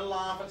 you're going to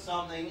laugh at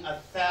something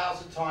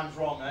 1,000 times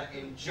wronger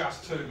in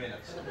just 2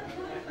 minutes.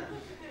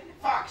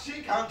 "Fuck,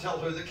 she can't tell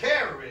who the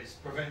carer is,"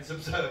 Prevents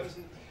observed.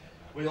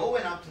 We all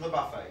went up to the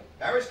buffet.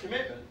 Barry's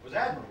commitment was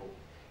admirable.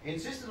 He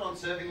insisted on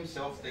serving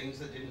himself things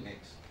that didn't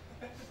mix.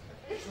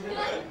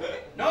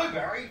 "No,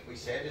 Barry," we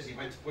said as he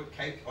went to put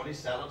cake on his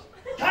salad.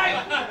 "Cake!"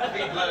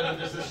 he blurted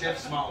as the chef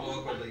smiled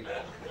awkwardly.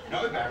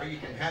 "No, Barry, you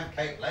can have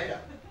cake later."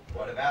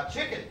 "What about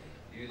chicken?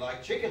 You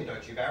like chicken,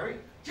 don't you, Barry?"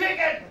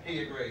 "Chicken!"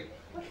 he agreed.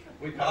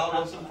 We piled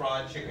on some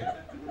fried chicken.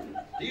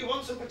 "Do you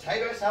want some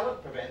potato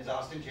salad?" Prevens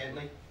asked him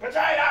gently.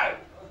 "Potato!"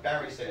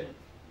 Barry said.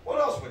 "What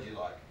else would you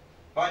like?"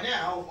 By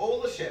now, all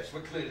the chefs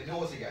were clearly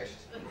nauseated.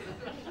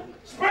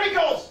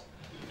 "Sprinkles!"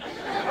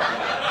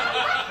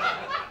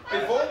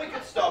 Before we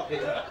could stop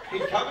him,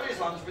 he'd covered his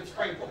lunch with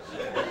sprinkles.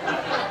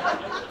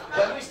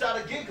 When we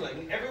started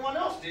giggling, everyone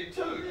else did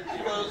too,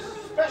 because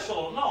special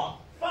or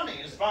not,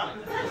 funny is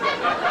funny.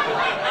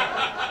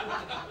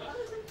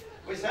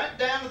 We sat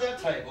down at our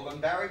table and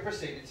Barry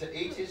proceeded to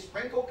eat his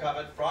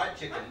sprinkle-covered fried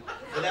chicken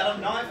without a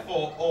knife,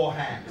 fork or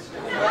hands.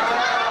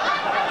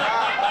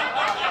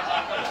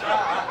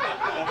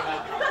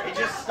 He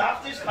just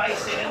stuffed his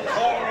face in and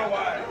tore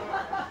away.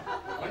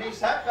 When he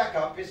sat back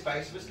up, his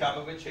face was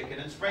covered with chicken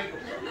and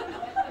sprinkles.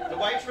 The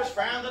waitress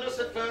frowned at us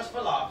at first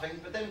for laughing,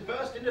 but then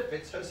burst into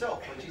fits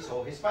herself when she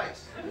saw his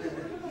face.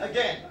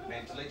 Again,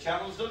 mentally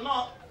challenged or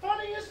not,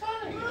 funny is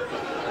funny.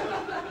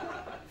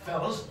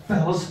 Fellas,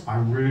 I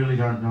really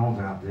don't know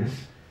about this.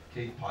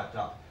 Keith piped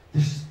up.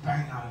 This is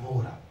bang out of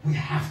order. We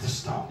have to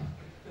stop.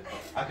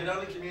 I could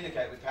only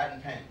communicate with pad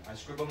and pen. I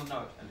scribbled a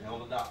note and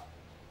held it up.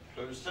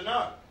 Clues to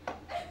know.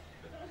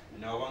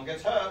 No one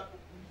gets hurt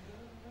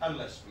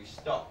unless we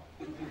stop.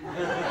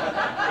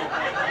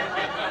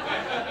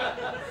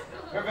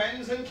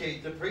 Revens and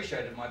Keith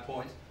appreciated my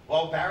point,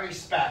 while Barry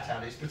spat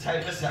out his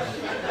potato salad.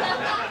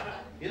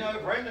 You know,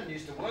 Brendon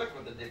used to work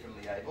with the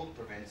differently abled,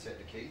 Prevent said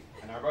to Keith,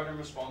 and I wrote in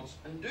response,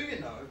 and do you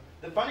know,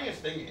 the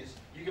funniest thing is,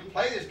 you can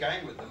play this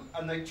game with them,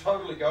 and they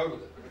totally go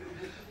with it.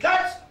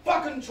 That's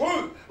fucking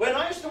true! When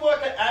I used to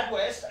work at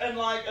AdWest, and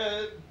like,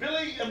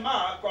 Billy and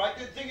Mark, right,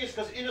 the thing is,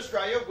 because in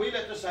Australia, we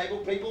let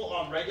disabled people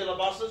on regular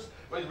buses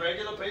with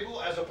regular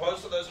people, as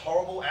opposed to those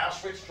horrible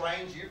Auschwitz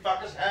trains you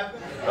fuckers have,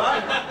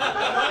 right? And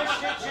I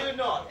shit you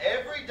not,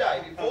 every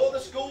day, before the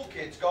school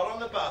kids got on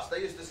the bus, they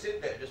used to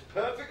sit there, just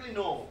perfectly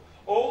normal,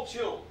 all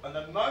chill, and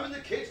the moment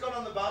the kids got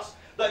on the bus,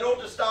 they'd all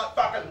just start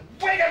fucking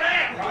wigging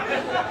out,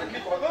 right? The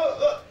kids were like,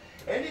 ugh.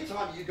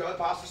 Anytime you go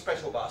past a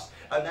special bus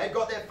and they've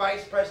got their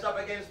face pressed up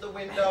against the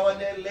window and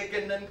they're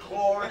licking and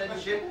clawing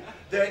and shit,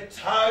 they're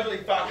totally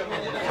fucking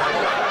with you. Totally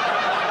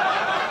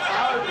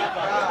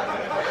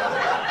fucking.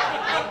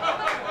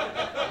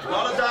 A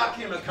lot of dark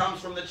humour comes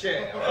from the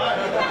chair, alright?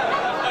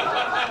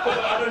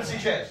 I don't see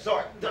chairs,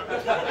 sorry. Dug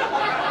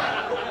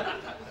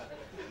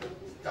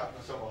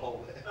myself a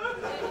hole there.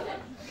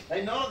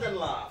 They nodded and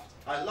laughed.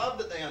 I loved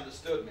that they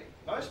understood me.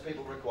 Most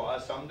people require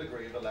some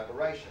degree of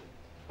elaboration.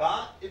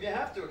 But if you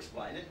have to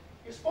explain it,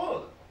 you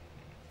spoil them.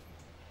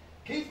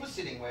 Keith was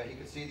sitting where he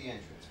could see the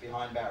entrance,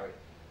 behind Barry.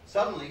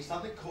 Suddenly,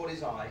 something caught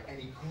his eye, and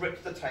he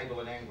gripped the table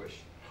in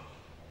anguish.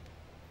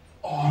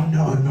 Oh,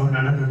 no,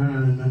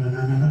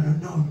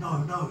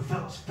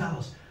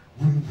 fellas.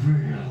 We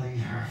really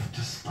have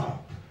to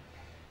stop.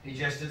 He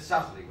gestured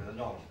subtly with a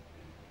nod.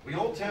 We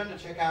all turned to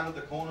check out of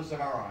the corners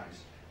of our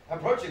eyes.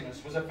 Approaching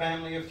us was a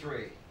family of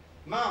three.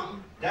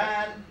 Mum,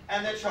 Dad,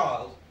 and their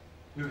child,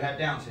 who had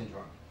Down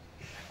syndrome.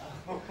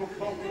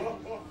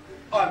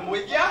 I'm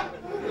with ya.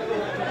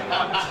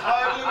 I'm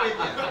totally with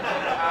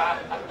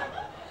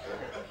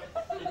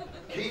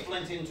you. Keith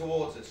leant in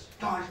towards us.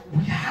 Guys,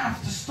 we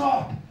have to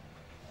stop.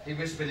 He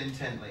whispered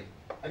intently.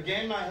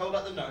 Again, I held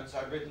up the notes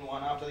I'd written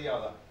one after the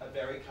other, a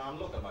very calm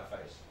look on my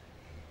face.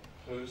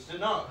 Who's to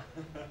know?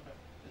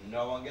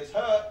 No one gets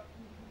hurt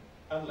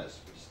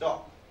unless we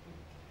stop.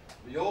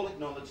 We all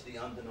acknowledged the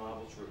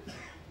undeniable truth.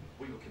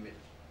 We were committed.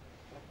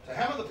 To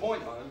hammer the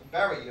point home,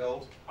 Barry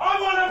yelled, I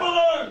want a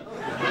balloon!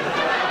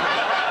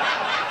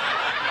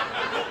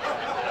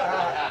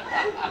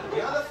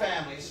 The other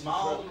family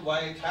smiled and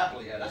waved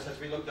happily at us as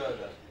we looked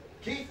over.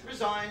 Keith,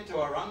 resigned to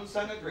our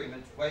unsung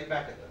agreement, waved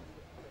back at them.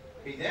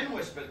 He then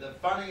whispered the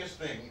funniest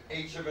thing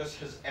each of us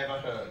has ever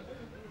heard.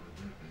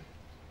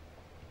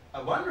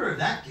 I wonder if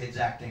that kid's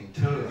acting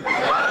too.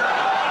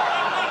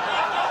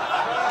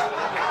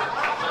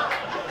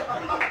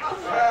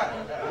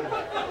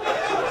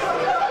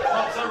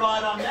 What's the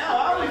right on now,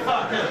 are we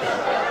fuckers?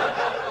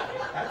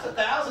 That's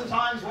 1,000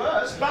 times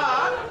worse, but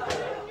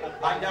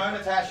I know,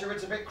 Natasha,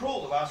 it's a bit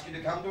cruel to ask you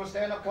to come to a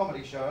stand-up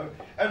comedy show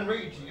and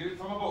read to you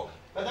from a book.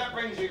 But that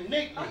brings you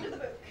neatly... Under the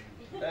book.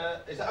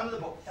 Is it under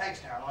the book? Thanks,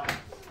 Caroline.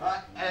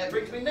 Right, it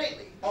brings me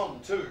neatly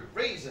on to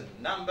reason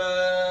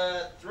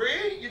number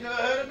 3. You never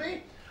heard of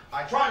me?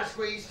 I try to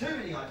squeeze too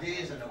many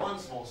ideas into one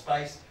small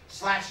space,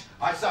 /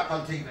 I suck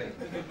on TV.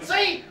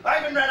 See? I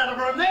even ran out of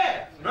room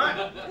there,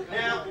 right?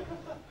 Now,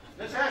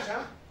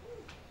 Natasha,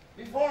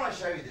 before I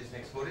show you this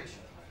next footage,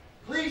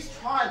 please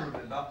try and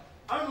remember,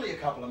 only a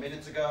couple of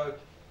minutes ago,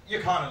 you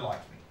kind of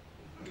liked me.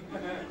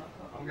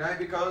 Okay,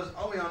 because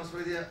I'll be honest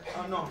with you,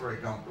 I'm not very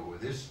comfortable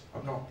with this.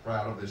 I'm not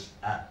proud of this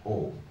at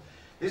all.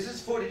 This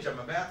is footage I'm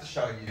about to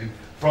show you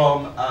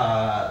from,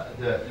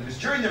 it was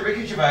during the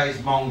Ricky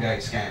Gervais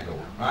Mongate scandal,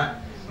 right?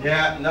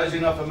 Yeah, and those who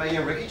are not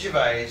familiar, Ricky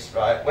Gervais,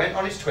 right, went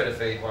on his Twitter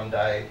feed one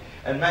day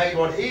and made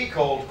what he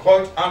called,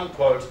 quote,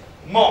 unquote,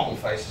 Mong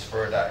faces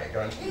for a day,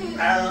 going,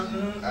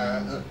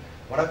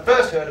 When I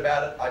first heard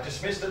about it, I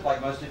dismissed it, like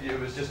most of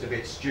you, as just a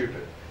bit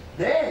stupid.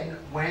 Then,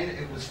 when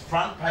it was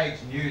front page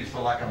news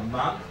for like a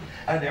month,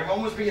 and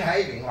everyone was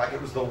behaving like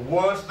it was the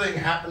worst thing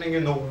happening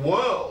in the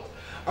world,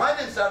 I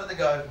then started to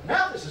go,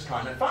 now this is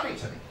kind of funny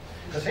to me.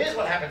 Because here's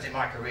what happens in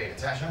my career,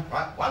 Natasha,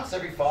 right? Once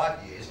every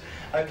 5 years,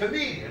 a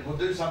comedian will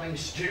do something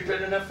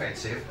stupid and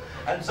offensive,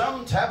 and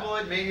some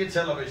tabloid media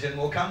television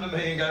will come to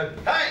me and go,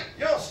 hey,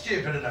 you're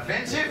stupid and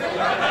offensive.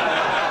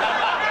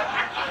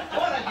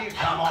 Why don't you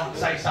come on and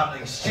say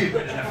something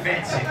stupid and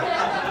offensive?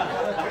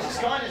 Which is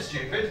kind of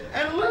stupid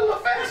and a little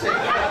offensive.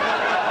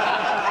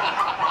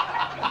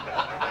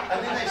 And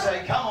then they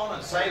say, come on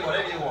and say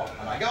whatever you want.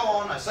 And I go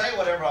on, I say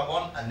whatever I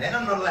want, and then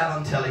I'm not allowed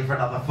on telly for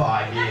another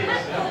 5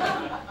 years.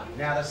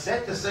 Now, to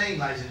set the scene,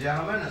 ladies and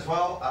gentlemen, as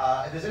well,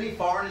 if there's any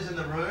foreigners in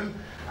the room,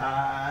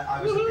 I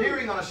was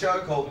appearing on a show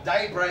called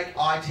Daybreak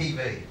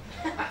ITV.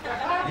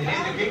 You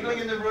hear the giggling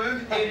in the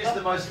room? It is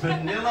the most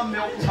vanilla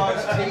milk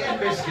toast, tea and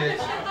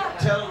biscuits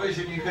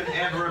television you could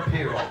ever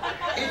appear on.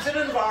 It's an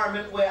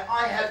environment where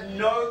I have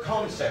no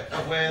concept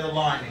of where the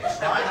line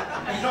is,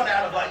 right? It's not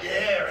out of like,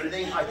 yeah, or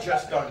anything, I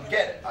just don't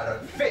get it. I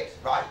don't fit,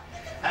 right?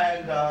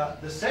 And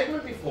the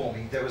segment before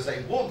me, there was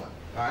a woman,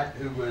 right,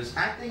 who was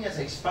acting as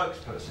a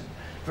spokesperson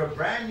for a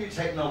brand new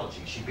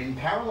technology. She'd been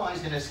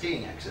paralyzed in a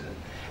skiing accident,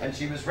 and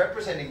she was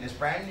representing this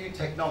brand new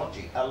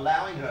technology,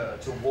 allowing her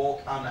to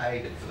walk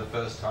unaided for the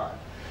first time.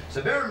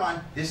 So bear in mind,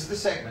 this is the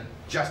segment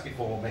just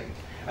before me.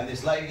 And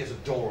this lady is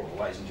adorable,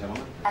 ladies and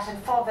gentlemen. I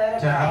had 4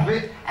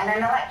 vertebrae, and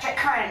an electric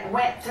current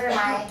went through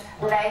my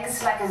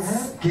legs like a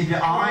zzz. Keep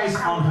your eyes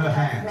on her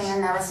hands.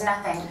 And there was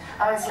nothing.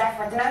 I was left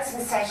with no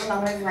sensational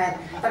movement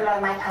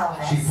below my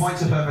pelvis. She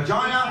points at her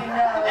vagina,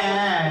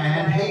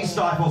 and he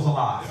stifles a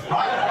laugh,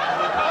 right?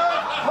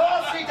 Of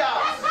course he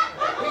does!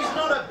 He's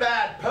not a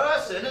bad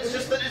person, it's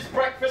just that it's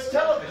breakfast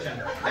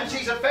television. And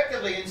she's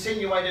effectively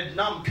insinuated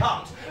numb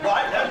cunt,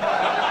 right?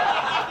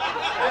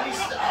 And he's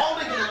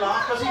holding in a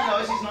laugh because he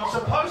knows he's not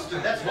supposed to.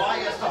 That's why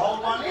he has to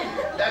hold one in.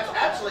 That's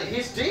actually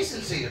his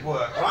decency at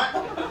work, right?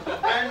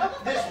 And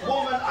this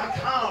woman, I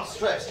cannot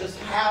stress just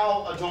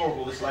how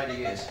adorable this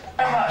lady is.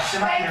 Very much,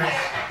 Samantha.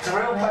 It's a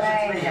real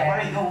pleasure to meet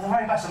you. All the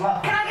very best of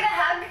luck. Can I get a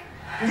hug?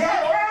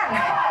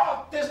 Yeah,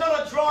 oh, there's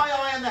not a dry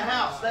eye in the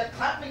house. That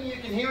clapping you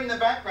can hear in the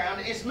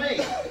background is me.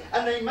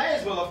 And they may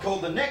as well have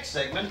called the next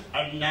segment,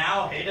 and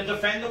now here to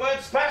defend the word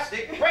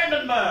spastic,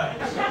 Brendon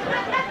Burns.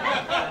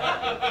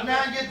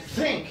 Now you'd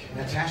think,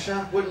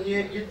 Natasha, wouldn't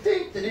you? You'd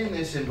think that in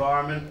this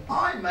environment,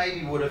 I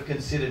maybe would have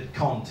considered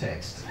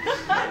context.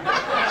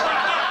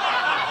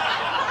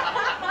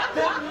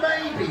 That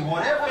maybe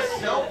whatever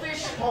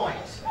selfish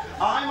points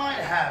I might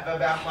have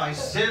about my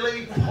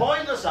silly,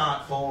 pointless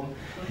art form,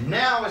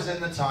 now is in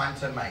the time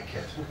to make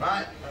it,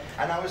 right?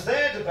 And I was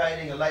there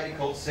debating a lady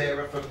called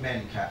Sarah from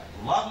MenCap,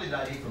 lovely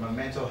lady from a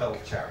mental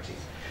health charity.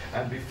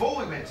 And before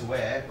we went to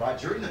air, right,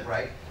 during the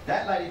break,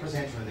 that lady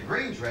presenter in the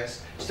green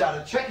dress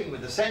started checking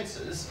with the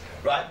censors,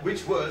 right,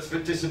 which words for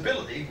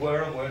disability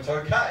were and weren't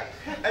okay.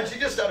 And she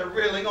just started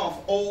reeling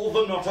off all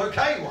the not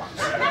okay ones.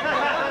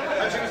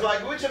 And she was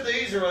like, which of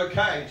these are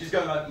okay? And she's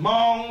going like,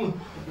 mong,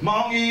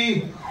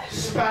 mongy,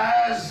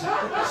 spaz,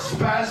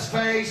 spaz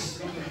face,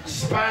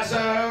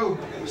 spazzo,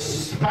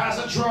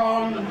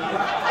 spazatron,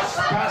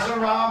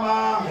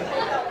 spazorama,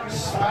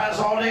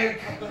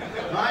 spasodic,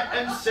 right?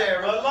 And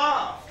Sarah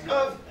laughed.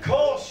 Of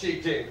course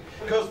she did,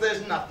 because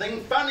there's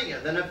nothing funnier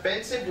than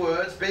offensive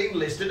words being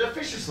listed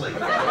officiously.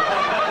 There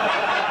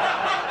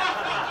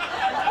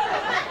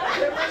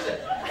isn't.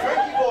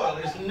 Frankie Boyle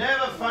is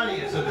never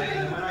funnier to me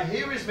than when I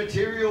hear his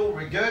material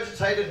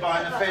regurgitated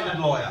by an offended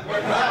lawyer.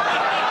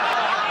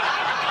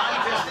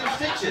 I'm just in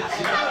stitches,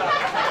 you know?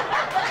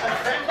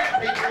 Offended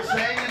people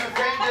saying an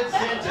offended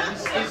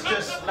sentence is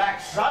just like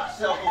such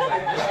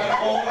self-awareness that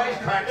always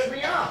cracks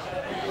me up.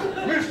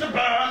 Mr.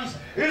 Burns,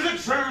 is it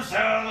true, sir,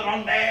 that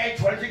on May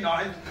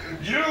 29th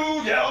you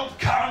yelled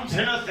cunt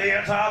in a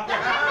theatre?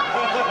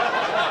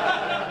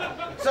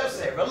 So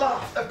Sarah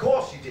laughed. Of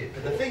course she did,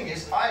 but the thing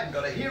is, I hadn't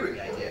got a hearing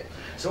aid yet.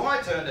 So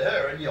I turned to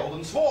her and yelled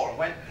and swore and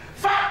went,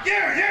 fuck you,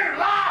 you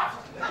laughed!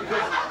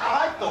 Because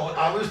I thought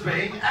I was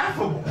being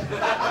affable.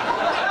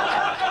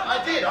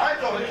 I did. I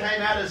thought it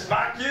came out as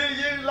fuck you,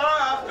 you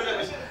laughed, but it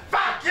was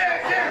fuck you,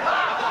 you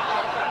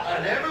laughed!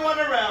 And everyone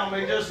around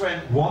me just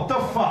went, what the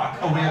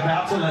fuck are we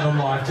about to let on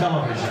live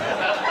television?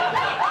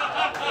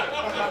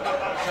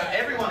 So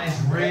everyone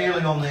is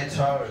really on their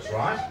toes,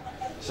 right?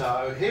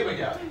 So here we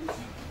go.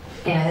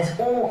 You know,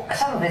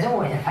 some of it's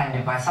always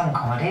offended by some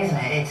comedy, isn't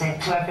it? It's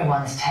to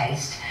everyone's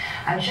taste.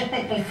 And shouldn't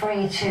it be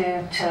free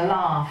to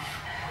laugh?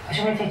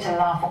 Shouldn't it be free to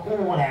laugh at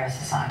all areas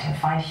of society and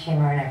find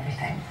humour in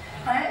everything?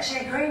 I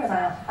actually agree with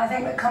that. I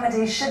think that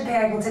comedy should be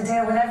able to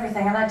deal with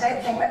everything, and I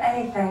don't think that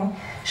anything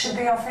should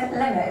be off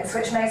limits,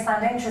 which may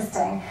sound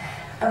interesting.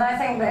 But I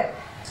think that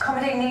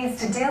comedy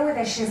needs to deal with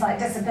issues like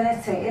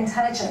disability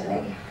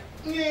intelligently.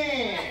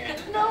 Yeah,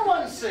 no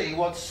one see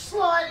what's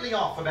slightly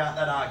off about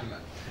that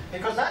argument,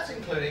 because that's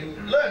including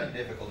learning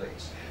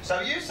difficulties. So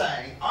you're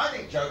saying, I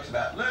think jokes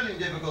about learning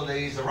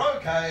difficulties are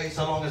okay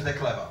so long as they're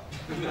clever.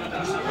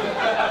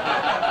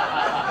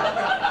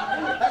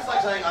 That's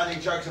like saying I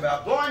think jokes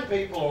about blind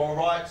people are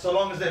alright so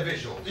long as they're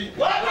visual.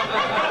 What?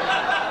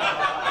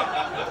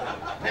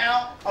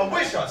 Now, I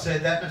wish I'd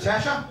said that,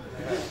 Natasha.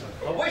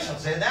 I wish I'd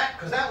said that,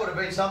 because that would have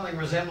been something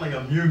resembling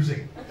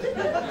amusing.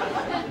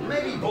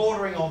 Maybe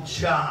bordering on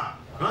charm,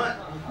 right?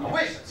 I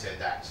wish I'd said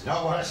that.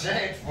 No, what I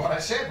said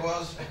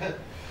was...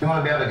 You want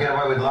to be able to get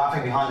away with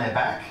laughing behind their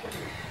back?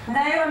 No,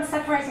 I'm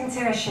separating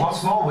two issues.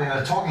 What's more, we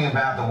were talking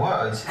about the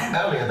words.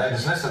 Earlier, they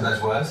just listed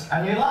those words,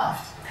 and you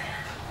laughed.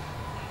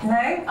 No,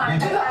 I'm You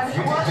did laugh.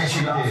 You did. Yes,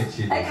 you did. hit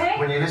you Okay.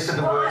 when you listed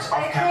the words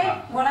off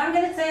camera. What I'm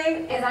going to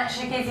do is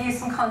actually give you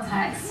some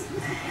context.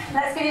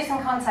 Let's give you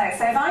some context.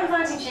 So if I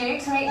invited you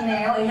to meet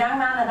Neil, a young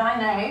man that I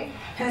know,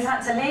 who's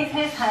had to leave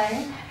his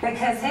home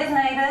because his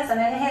neighbours and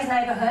in his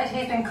neighbourhood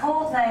he's been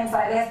called names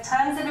like this,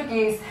 terms of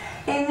abuse,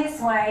 in this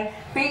way,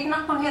 beaten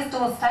up on his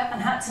doorstep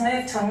and had to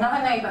move to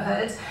another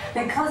neighbourhood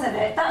because of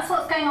it. That's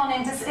what's going on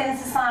in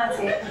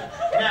society.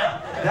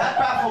 Now, that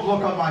baffled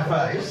look on my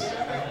face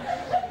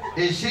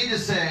is she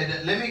just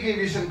said, let me give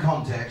you some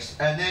context,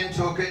 and then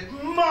took it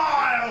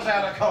miles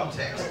out of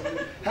context.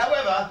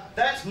 However,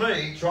 that's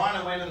me trying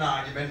to win an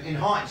argument in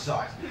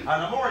hindsight. And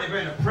I've already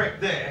been a prick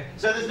there,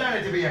 so there's no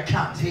need to be a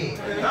cunt here.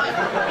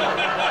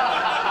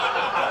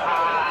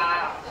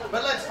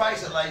 But let's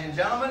face it, ladies and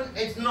gentlemen,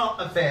 it's not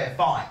a fair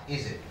fight,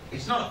 is it?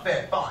 It's not a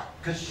fair fight,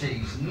 because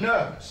she's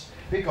nervous,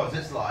 because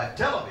it's live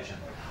television.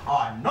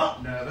 I'm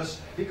not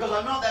nervous because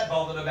I'm not that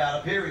bothered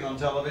about appearing on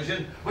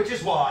television, which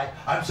is why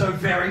I'm so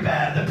very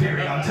bad at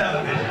appearing on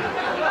television.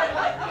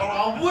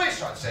 Well, I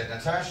wish I'd said,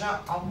 Natasha,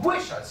 I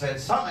wish I'd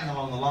said something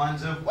along the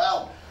lines of,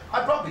 well,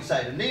 I'd probably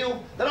say to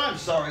Neil that I'm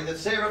sorry that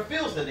Sarah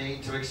feels the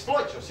need to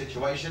exploit your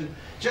situation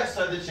just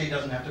so that she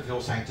doesn't have to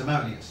feel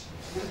sanctimonious.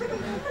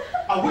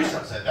 I wish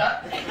I'd said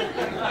that.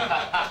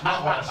 That's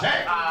not what I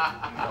said.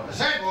 What I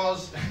said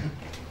was...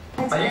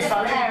 Are you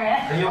funny?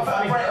 Are you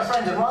funny?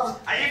 Brendon was?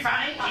 Are you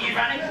funny? Are you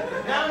funny?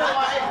 No,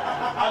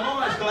 I'm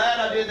almost glad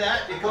I did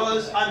that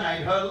because I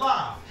made her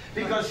laugh.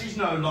 Because she's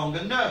no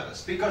longer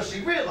nervous. Because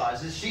she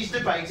realises she's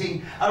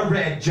debating a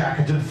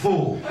red-jacketed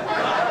fool.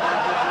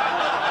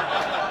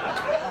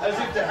 As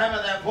if to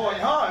hammer that point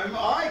home,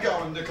 I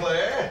go and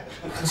declare...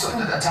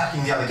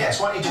 Attacking the other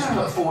guests. Why don't you just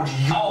put forward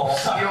your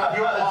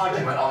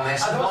argument on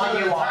this? I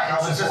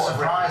was just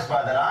surprised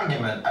by that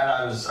argument, and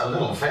I was a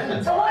little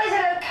offended So by why it. is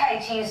it okay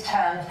to use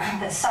terms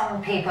that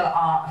some people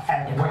are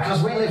offended by?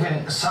 Because we live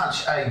in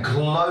such a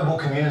global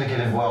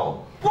communicative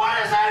world. What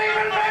does that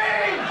even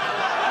mean?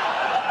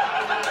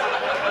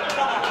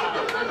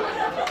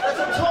 That's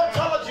a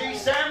tautology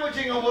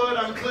sandwiching a word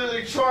I'm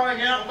clearly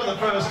trying out for the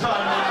first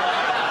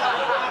time.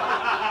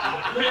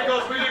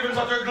 Because we live in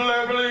such a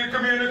globally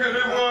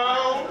communicative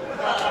world.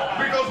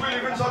 Because we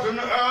live in such an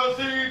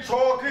earthy,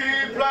 talky,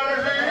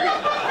 planety.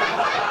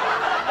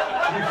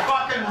 You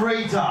fucking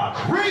retard.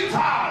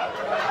 Retard!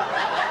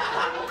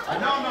 I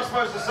know I'm not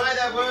supposed to say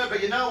that word,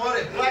 but you know what?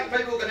 If black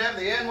people can have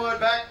the N-word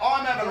back,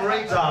 I'm having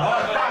retard.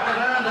 I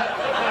fucking earned it.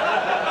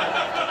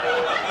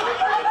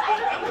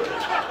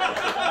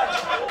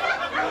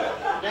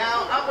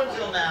 Now, up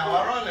until now,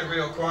 our only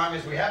real crime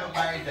is we haven't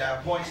made our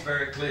points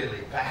very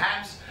clearly.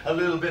 Perhaps a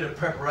little bit of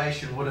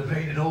preparation would have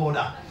been in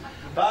order.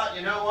 But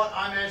you know what?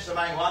 I managed to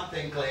make one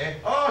thing clear.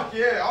 Oh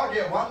yeah, I'll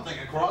get one thing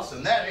across,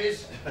 and that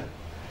is...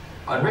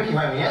 And Ricky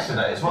rang me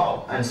yesterday as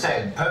well and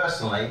said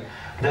personally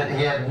that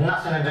he had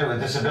nothing to do with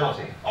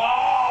disability.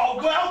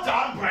 Oh, well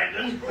done,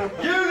 Brendon.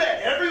 You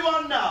let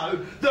everyone know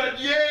that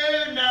you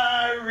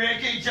know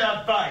Ricky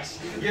Gervais.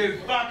 You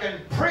fucking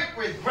prick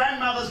with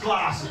grandmother's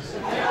glasses.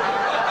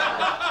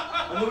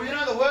 And you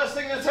know the worst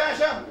thing,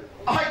 Natasha?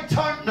 I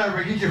don't know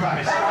Ricky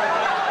Gervais.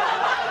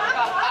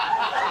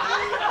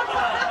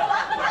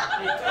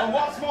 And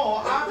what's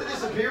more, after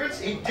this appearance,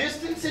 he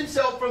distanced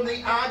himself from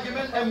the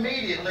argument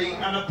immediately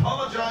and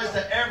apologised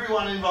to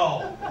everyone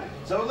involved.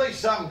 So at least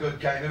some good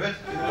came of it.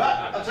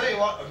 But I'll tell you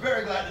what, I'm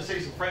very glad to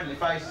see some friendly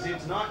faces here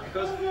tonight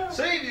because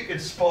see if you can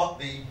spot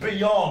the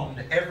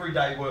beyond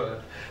everyday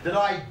word that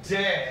I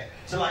dare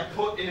to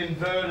put in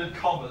inverted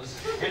commas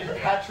in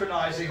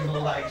patronising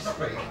lay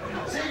speak.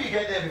 See if you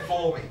get there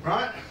before me,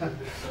 right? Well,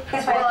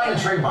 I'm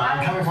intrigued by it.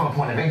 I'm coming from a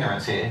point of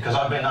ignorance here because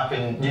I've been up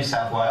in New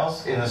South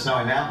Wales in the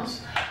snowy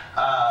mountains.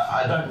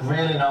 I don't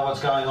really know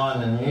what's going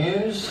on in the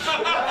news. The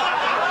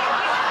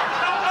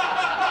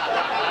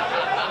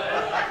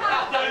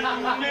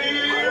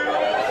news,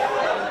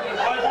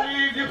 I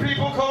believe you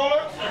people call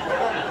it.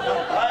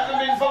 I haven't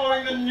been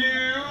following the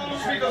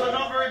news because I'm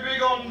not very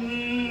big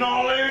on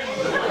knowledge.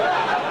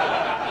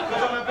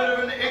 Because I'm a bit of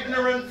an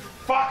ignorant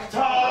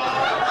fucktard.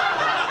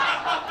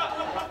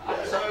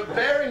 So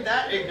bearing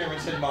that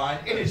ignorance in mind,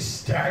 it is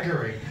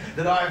staggering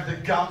that I have the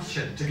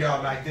gumption to go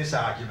and make this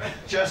argument.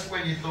 Just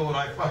when you thought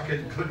I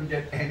fucking couldn't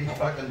get any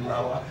fucking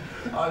lower,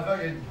 I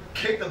fucking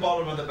kick the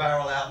bottom of the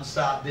barrel out and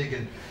start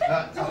digging.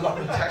 I love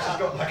Natasha's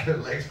got her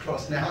legs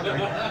crossed now.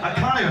 I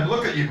can't even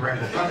look at you,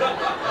 Brendon. I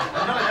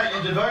don't know how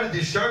you devoted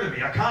this show to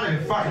me. I can't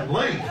even fucking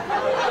leave.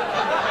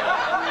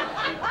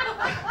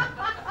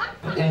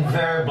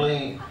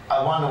 Invariably,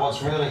 I wonder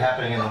what's really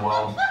happening in the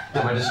world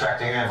that we're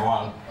distracting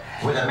everyone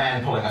with a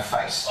man pulling a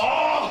face.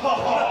 Oh!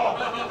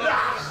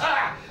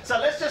 So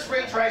let's just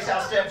retrace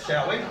our steps,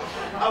 shall we?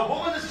 A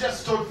woman has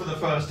just stood for the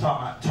first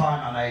time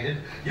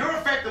unaided. You're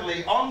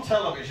effectively on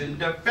television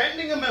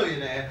defending a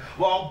millionaire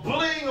while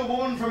bullying a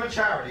woman from a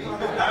charity,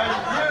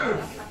 and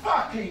you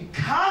fucking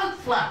cunt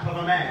flap of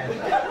a man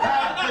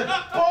have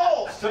the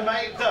balls to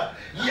make the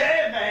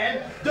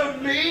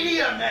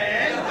media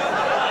man.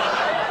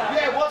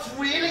 Yeah, what's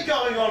really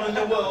going on in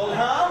the world,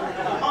 huh?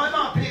 I'm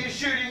up here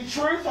shooting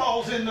truth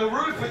holes in the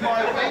roof with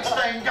my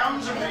wheat-stained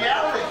guns of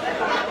reality.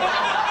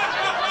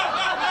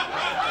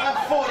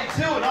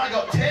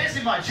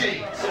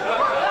 jeans.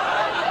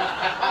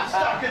 I'm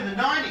stuck in the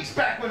 90s,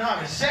 back when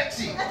I was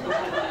sexy.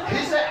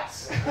 His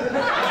ass.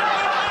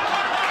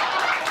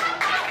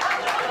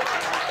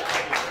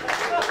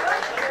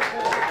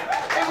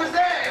 It was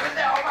there,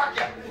 I'll rock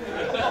you.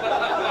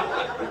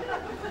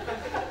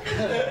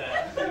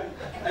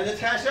 And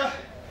Natasha,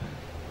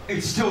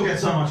 it still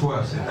gets so much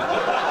worse.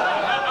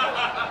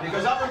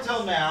 Because up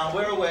until now,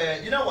 we're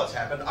aware, you know what's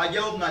happened. I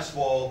yelled and I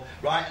swore,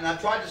 right? And I've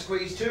tried to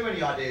squeeze too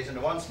many ideas into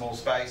one small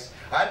space.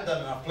 I haven't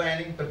done enough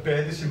planning, but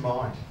bear this in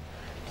mind.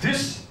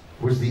 This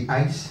was the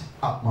ace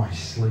up my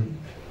sleeve.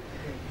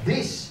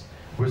 This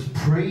was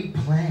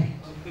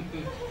pre-planned.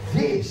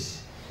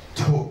 This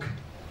took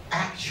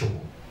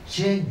actual,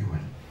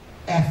 genuine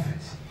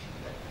effort.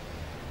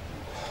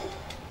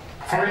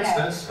 For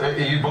instance, are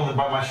you bothered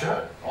by my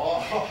shirt?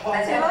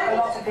 There's a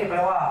lot of people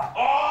who are.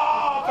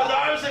 Oh, for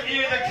those of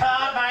you that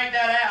can't make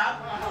that out,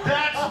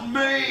 that's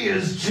me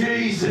as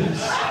Jesus.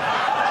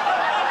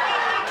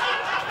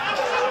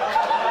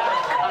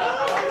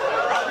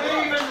 I'm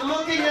even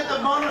looking at the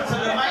monitor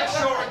to make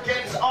sure it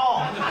gets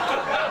on.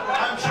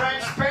 I'm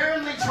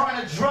transparently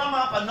trying to drum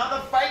up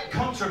another fake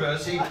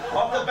controversy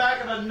off the back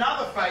of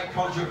another fake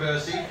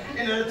controversy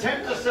in an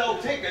attempt to sell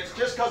tickets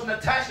just because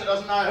Natasha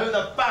doesn't know who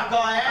the fuck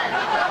I am.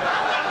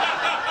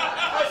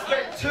 I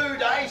spent 2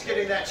 days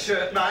getting that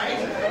shirt made,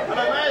 and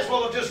I may as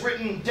well have just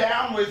written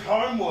down with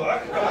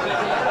homework.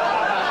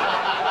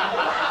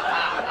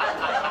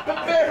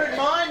 But bear in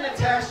mind,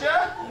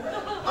 Natasha,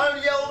 I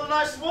yelled and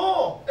I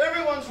swore.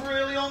 Everyone's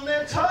really on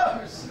their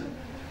toes.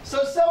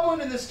 So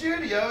someone in the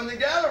studio in the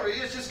gallery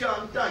is just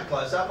going, don't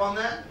close up on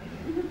that.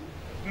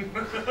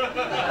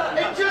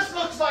 It just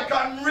looks like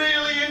I'm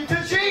really into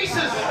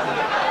Jesus.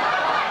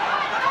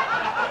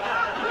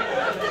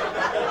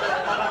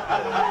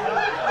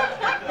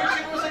 If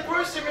it was a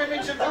gruesome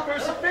image of the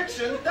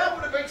crucifixion, that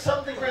would have been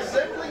something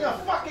resembling a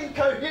fucking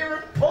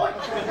coherent point.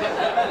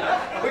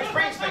 Which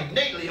brings me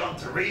neatly on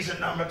to reason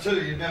number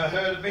 2. You've never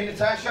heard of me,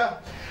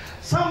 Natasha?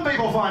 Some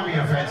people find me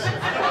offensive.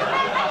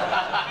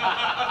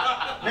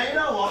 Now, you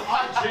know what?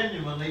 I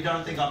genuinely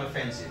don't think I'm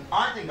offensive.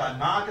 I think I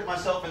market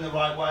myself in the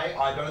right way.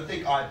 I don't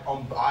think I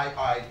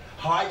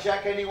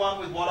hijack anyone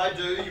with what I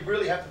do. You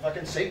really have to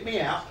fucking seek me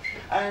out.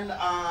 And,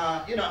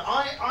 you know,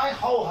 I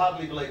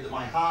wholeheartedly believe that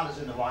my heart is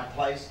in the right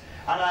place.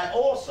 And I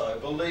also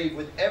believe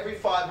with every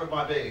fibre of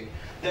my being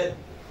that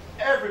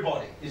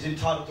everybody is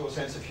entitled to a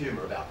sense of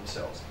humour about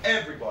themselves.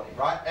 Everybody,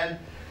 right? And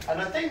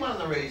I think one of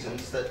the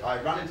reasons that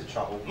I run into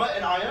trouble,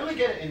 and I only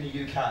get it in the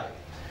UK,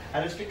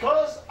 and it's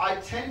because I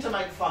tend to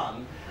make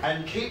fun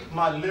and keep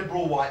my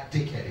liberal white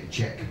dickhead in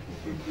check.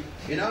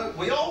 You know,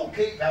 we all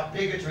keep our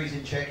bigotries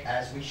in check,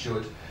 as we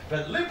should,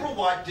 but liberal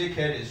white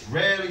dickhead is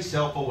rarely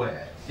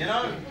self-aware. You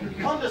know,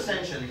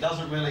 condescension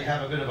doesn't really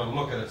have a bit of a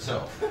look at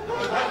itself. And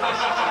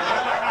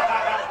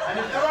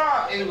if there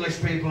are English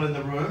people in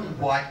the room,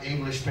 white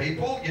English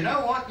people, you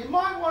know what? You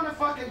might want to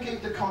fucking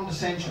keep the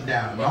condescension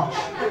down a notch.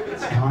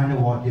 It's kind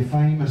of what you're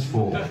famous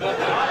for. Well,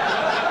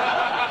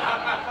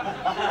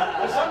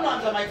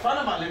 sometimes I make fun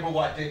of my liberal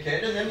white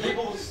dickhead, and then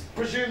people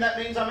presume that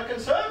means I'm a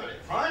conservative,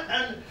 right?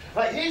 And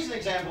like, here's an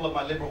example of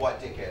my liberal white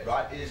dickhead,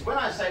 right? Is when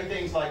I say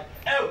things like,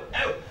 oh,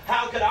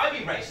 how could I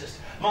be racist?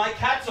 My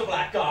cat's a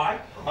black guy.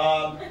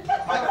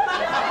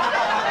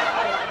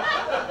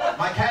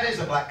 My cat is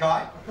a black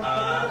guy.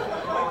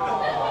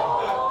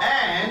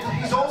 And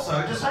he's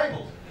also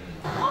disabled.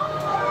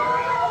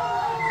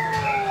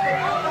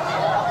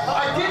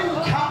 I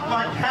didn't cut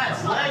my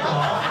cat's leg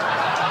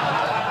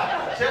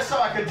off just so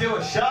I could do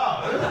a show.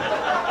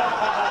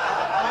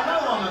 I know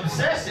I'm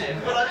obsessive,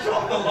 but I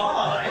draw the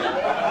line.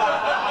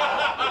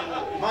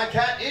 My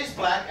cat is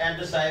black and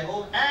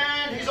disabled,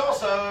 and he's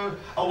also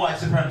a white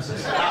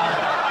supremacist.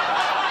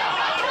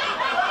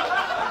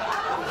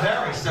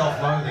 Very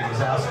self-loathing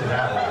is our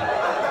skedaddle.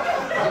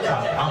 It's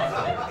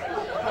uncomfortable.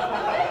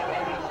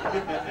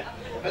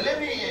 But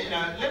let me, you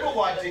know, liberal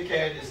white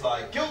dickhead is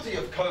like guilty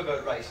of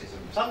covert racism.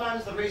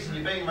 Sometimes the reason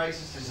you're being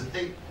racist is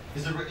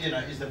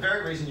the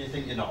very reason you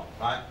think you're not,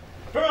 right?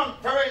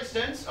 For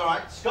instance, all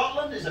right,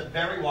 Scotland is a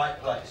very white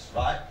place,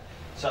 right?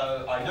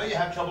 So I know you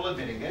have trouble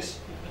admitting this,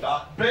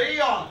 but be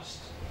honest.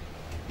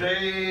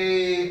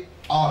 Be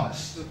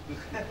honest.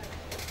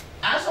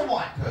 As a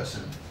white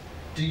person,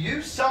 do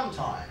you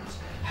sometimes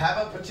have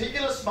a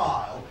particular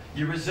smile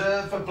you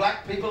reserve for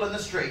black people in the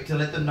street to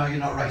let them know you're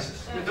not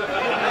racist?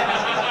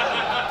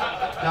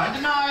 Don't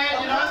deny it,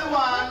 you know the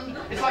one.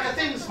 It's like a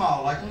thin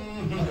smile, like...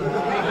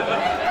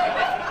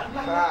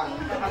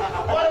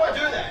 Why do I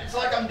do that? It's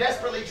like I'm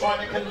desperately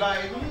trying to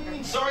convey,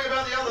 sorry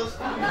about the others.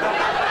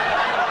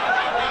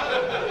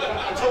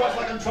 It's almost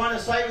like I'm trying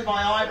to say with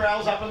my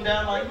eyebrows up and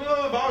down, like,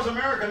 oh, if I was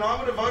American, I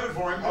would have voted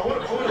for him. I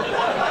would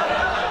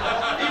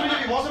have. Even if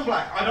he wasn't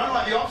black. I don't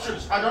like the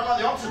options. I don't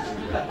like the options.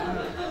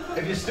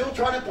 If you're still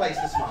trying to place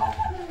the smile,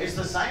 it's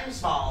the same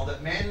smile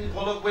that men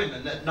pull at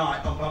women at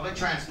night on public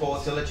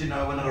transport to let you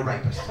know we're not a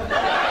rapist.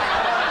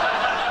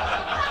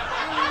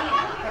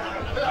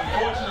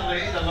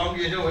 Unfortunately, the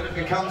longer you do it, it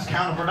becomes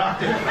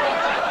counterproductive.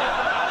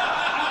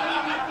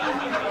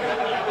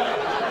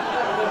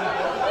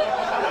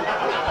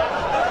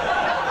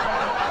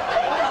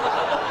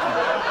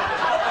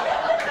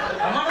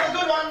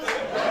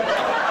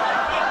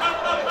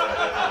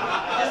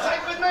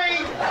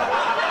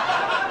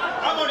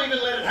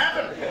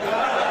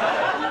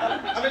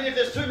 happen. I mean, if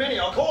there's too many,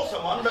 I'll call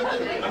someone, but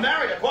I'm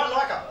married, I quite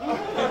like her.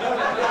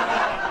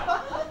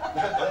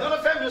 I'm not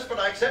a feminist, but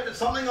I accept it's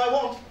something I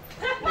want.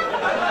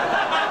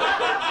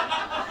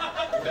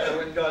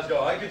 When guys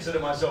go, I consider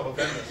myself a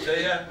feminist. Do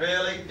you?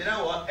 Really? You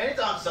know what?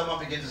 Anytime someone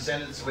begins a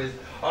sentence with,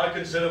 I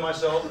consider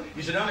myself,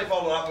 you should only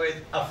follow up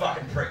with, a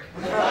fucking prick.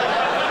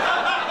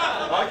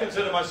 I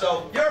consider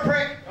myself, you're a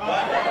prick.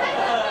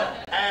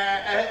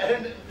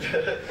 And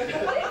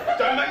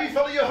don't make me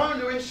follow you home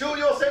to ensure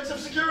your sense of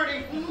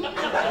security.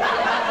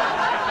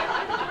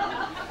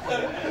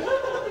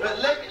 But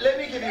let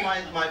me give you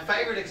my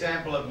favourite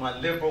example of my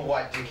liberal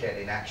white dickhead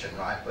in action,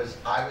 right?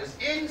 I was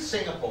in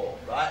Singapore,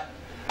 right?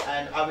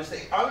 And I was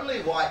the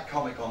only white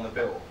comic on the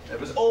bill. It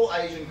was all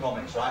Asian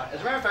comics, right?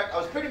 As a matter of fact, I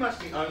was pretty much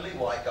the only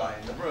white guy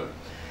in the room.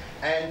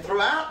 And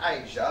throughout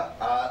Asia,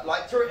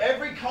 like through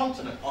every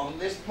continent on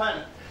this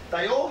planet,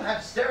 they all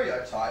have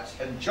stereotypes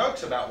and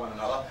jokes about one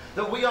another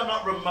that we are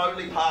not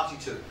remotely party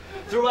to.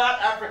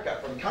 Throughout Africa,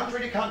 from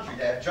country to country,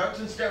 they have jokes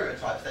and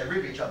stereotypes they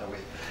rib each other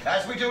with.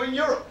 As we do in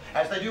Europe,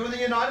 as they do in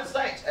the United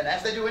States, and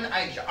as they do in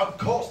Asia. Of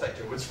course they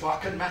do, it's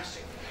fucking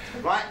massive.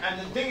 Right? And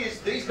the thing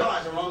is, these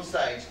guys are on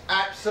stage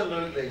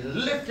absolutely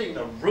lifting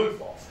the roof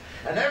off.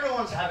 And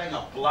everyone's having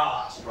a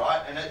blast,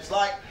 right? And it's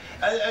like,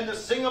 and the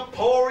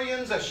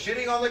Singaporeans are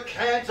shitting on the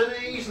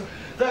Cantonese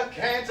are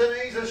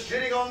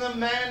shitting on the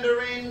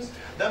Mandarins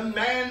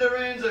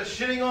are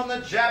shitting on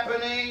the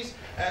Japanese,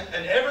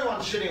 and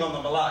everyone's shitting on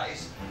the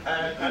Malays.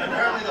 And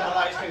apparently the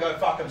Malays can go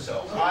fuck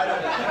themselves. I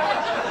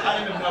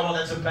don't even know what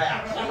that's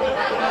about.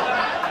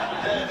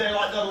 They're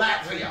like the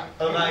Latvia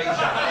of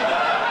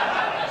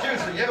Asia.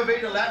 Seriously, you ever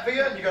been to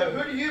Latvia and you go,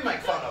 who do you make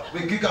fun of?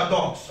 We kick our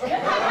dogs. Even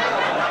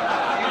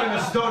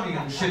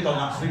Estonians shit on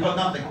us, we've got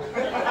nothing.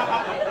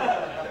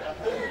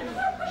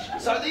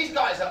 So these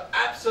guys are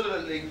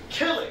absolutely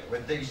killing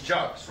with these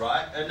jokes,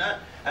 right?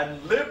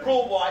 And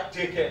liberal white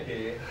dickhead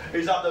here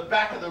is up the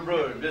back of the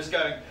room just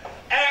going,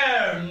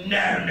 oh,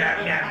 no, no, no,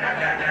 no,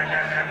 no, no, no,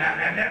 no,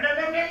 no, no, no,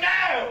 no, no,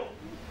 no!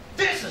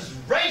 This is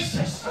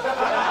racist!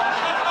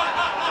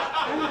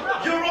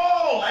 You're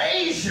all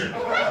Asian!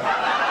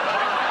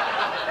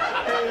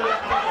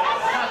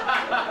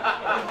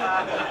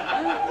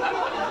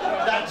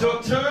 That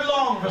took too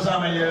long for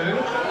some of you.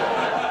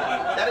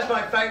 That is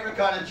my favourite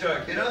kind of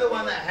joke. You know, the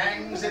one that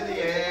hangs in the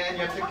air and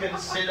you have to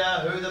consider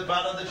who the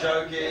butt of the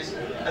joke is,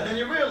 and then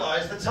you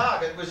realise the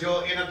target was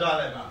your inner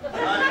dilemma.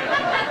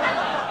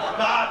 Right?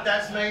 But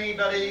that's me,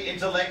 buddy,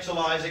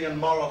 intellectualising and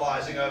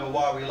moralising over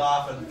why we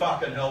laugh, and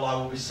fucking hell, I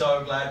will be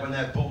so glad when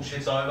that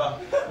bullshit's over,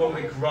 when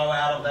we grow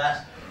out of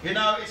that. You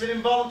know, it's an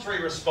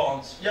involuntary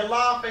response. You're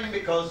laughing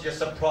because you're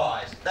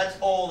surprised. That's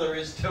all there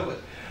is to it.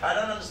 I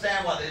don't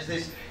understand why there's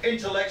this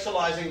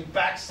intellectualising,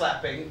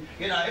 backslapping.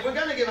 You know, if we're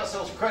going to give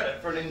ourselves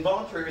credit for an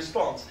involuntary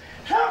response,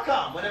 how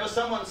come whenever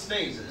someone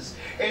sneezes,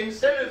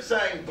 instead of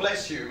saying,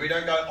 bless you, we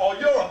don't go, oh,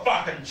 you're a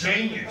fucking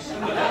genius?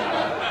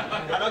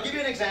 And I'll give you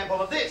an example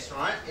of this,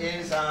 right,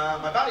 is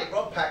my buddy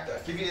Rob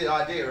Pactor, give you the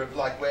idea of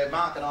like where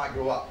Mark and I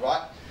grew up,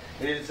 right?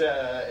 Is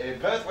in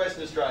Perth,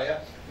 Western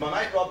Australia. My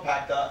mate Rob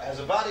Pactor has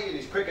a buddy in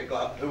his cricket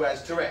club who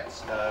has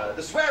Tourette's,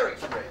 the swearing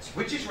Tourette's,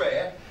 which is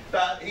rare,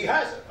 but he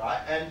has it,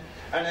 right? And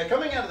they're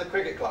coming out of the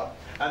cricket club,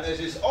 and there's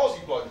this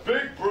Aussie bloke,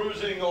 big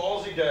bruising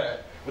Aussie dad,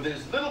 with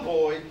his little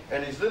boy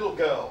and his little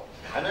girl.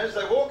 And as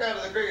they walk out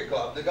of the cricket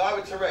club, the guy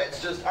with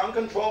Tourette's just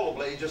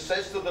uncontrollably just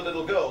says to the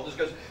little girl, just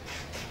goes,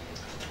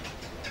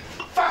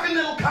 fucking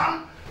little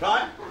cunt!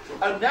 Right?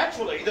 And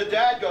naturally, the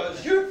dad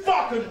goes, you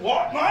fucking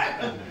what,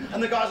 mate?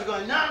 And the guys are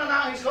going, no, no,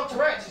 no, he's got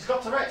Tourette's, he's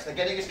got Tourette's. They're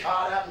getting his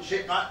card out and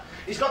shit, right?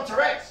 He's got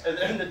Tourette's.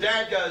 And the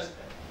dad goes,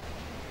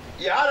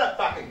 yeah, I don't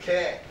fucking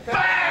care.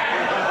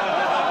 Bang!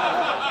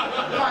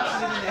 Punches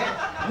him in the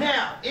head.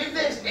 Now, if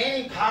there's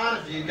any part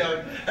of you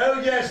going,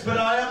 oh yes, but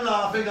I am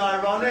laughing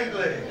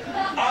ironically.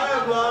 I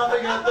am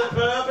laughing at the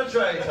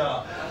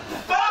perpetrator.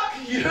 Fuck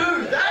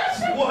you, that's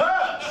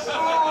worse.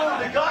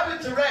 The guy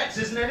with Tourette's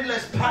isn't any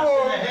less punched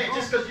in the head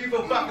just because you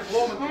feel fucking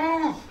warm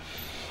and...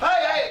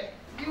 Hey,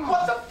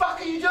 what the fuck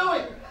are you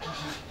doing?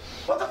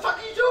 What the fuck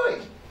are you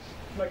doing?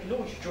 Making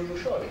noise during your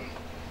show.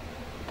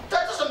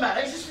 That doesn't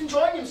matter, he's just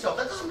enjoying himself.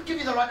 That doesn't give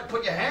you the right to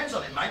put your hands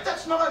on him, mate.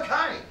 That's not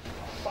okay.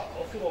 Fuck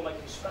off, you're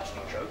making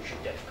spastic jokes, you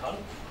deaf cunt.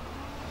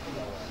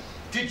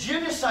 Did you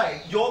just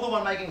say, you're the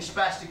one making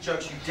spastic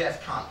jokes, you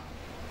deaf cunt?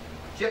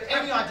 Do you have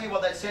any idea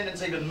what that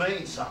sentence even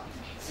means, son?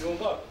 You all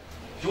go.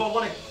 Do I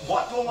want to,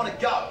 what? Do I want to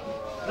go?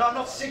 No, I'm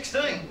not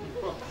 16.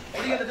 What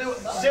are you going to do?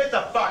 Sit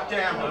the fuck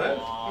down, dude.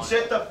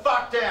 Sit the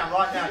fuck down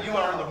right now. You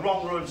are in the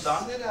wrong room,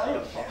 son. Sit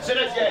down.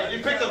 Yeah,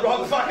 you picked the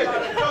wrong fucking...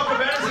 Dog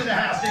Cabana's in the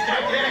house,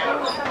 dickhead,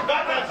 yeah.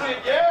 But that's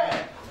it,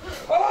 yeah.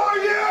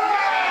 Oh,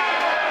 yeah!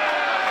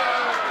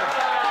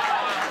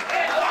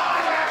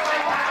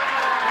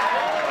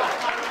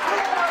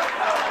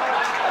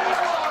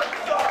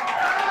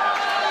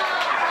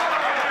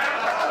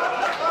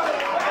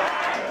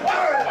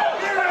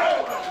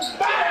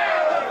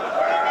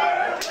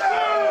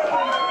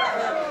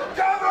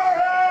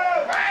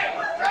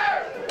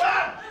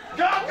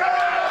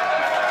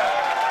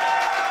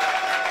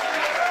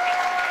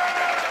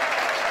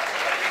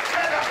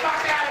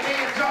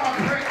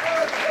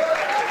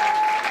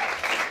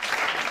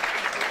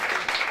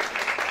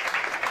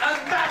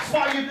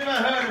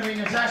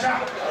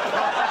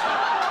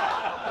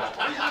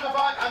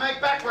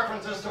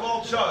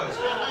 shows.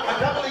 A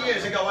couple of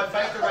years ago, I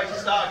faced a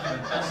racist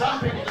argument, and some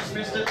people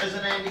dismissed it as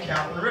an Andy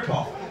Kaufman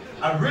rip-off.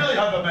 I really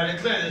hope I made it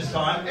clear this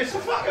time. It's a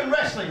fucking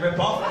wrestling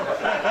rip-off.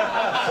 So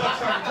I'm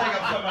sorry to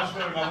take up so much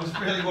room. I was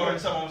really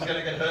worried someone was going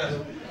to get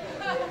hurt.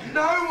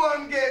 No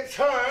one gets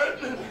hurt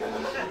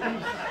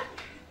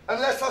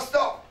unless I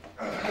stop.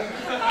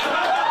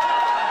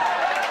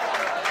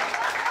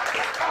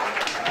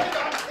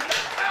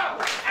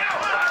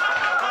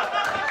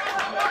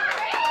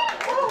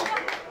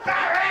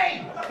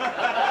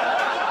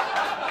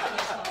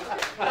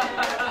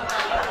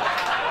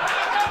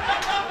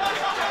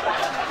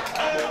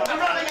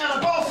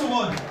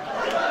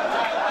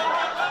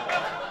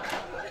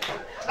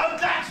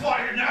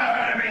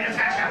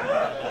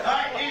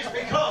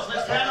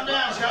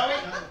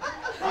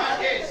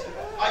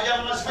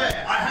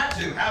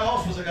 How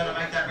else was I going to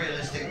make that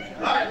realistic?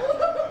 Right?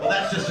 Well,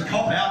 that's just a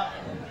cop-out.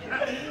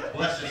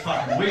 Well, that's just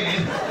fucking weird.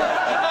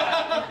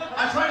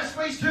 I try to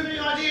squeeze too many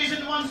ideas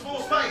into one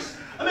small space.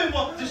 I mean,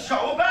 what's this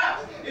show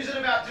about? Is it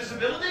about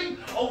disability?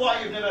 Or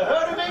why you've never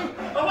heard of me?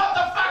 Or what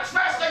the fuck's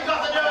wrestling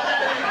got to do with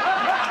that?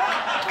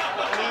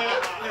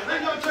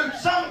 Then go to,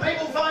 some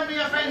people find me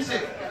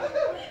offensive.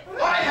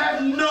 I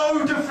have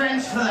no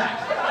defense for that.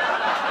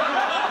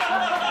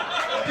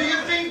 Do you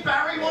think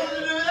Barry wanted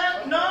to do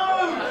that? No!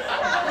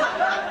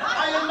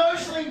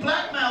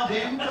 Blackmailed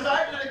him because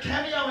I did a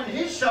cameo in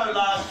his show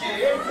last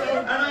year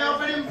and I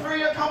offered him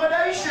free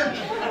accommodation.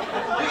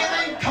 Do you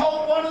think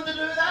Colt wanted to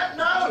do that?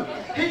 No.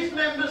 He's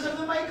members of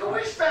the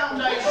Make-A-Wish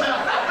Foundation.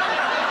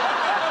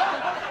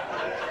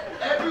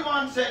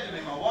 Everyone said to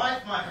me, my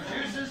wife, my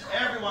producers,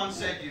 everyone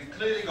said, you've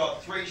clearly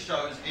got 3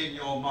 shows in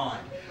your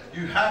mind.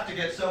 You have to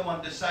get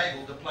someone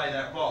disabled to play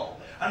that role.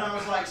 And I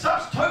was like,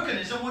 such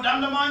tokenism would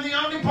undermine the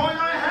only point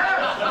I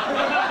have.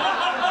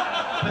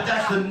 But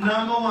that's the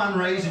 #1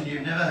 reason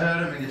you've never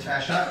heard of me,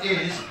 Natasha,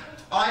 is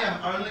I am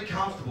only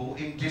comfortable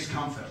in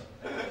discomfort.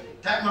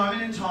 That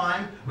moment in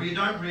time where you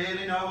don't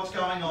really know what's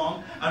going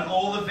on and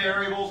all the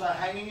variables are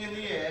hanging in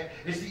the air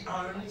is the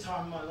only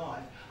time in my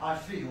life I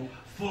feel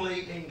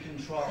fully in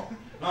control.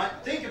 Right?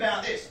 Think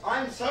about this.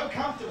 I'm so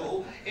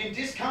comfortable in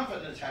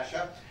discomfort,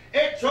 Natasha,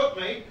 it took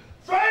me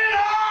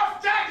 3.5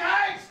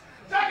 decades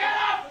to get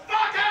a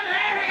fucking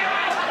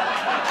haircut!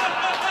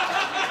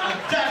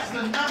 That's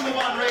the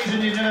 #1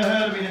 reason you've never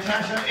heard of me,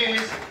 Natasha,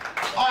 is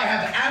I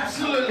have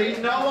absolutely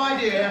no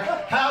idea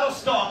how to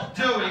stop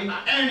doing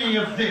any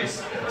of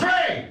this.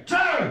 3,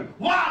 2,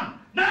 1,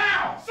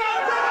 now!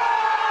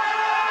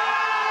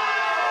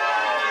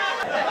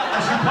 I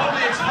should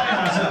probably explain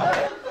myself.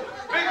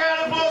 Big round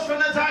of applause for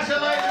Natasha,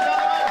 ladies and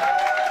gentlemen.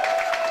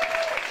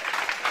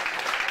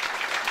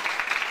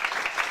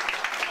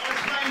 I'll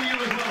explain to you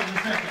as well in a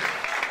second.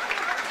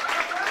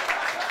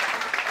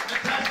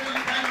 Natasha, you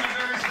came on a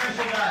very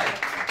special day.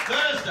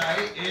 Thursday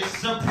is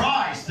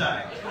Surprise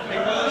Day.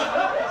 Because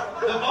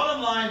the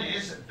bottom line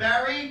is,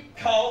 Barry,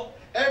 Colt,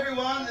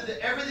 everyone,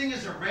 everything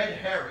is a red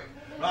herring.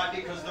 Right?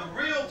 Because the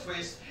real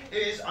twist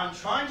is I'm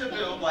trying to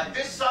build, like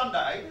this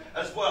Sunday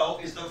as well,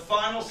 is the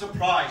final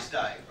surprise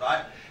day,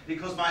 right?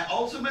 Because my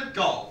ultimate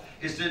goal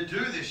is to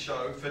do this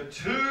show for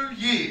 2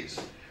 years,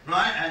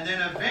 right? And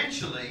then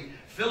eventually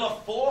fill a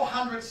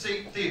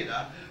 400-seat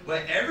theatre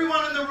where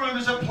everyone in the room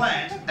is a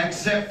plant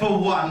except for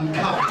one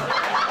couple.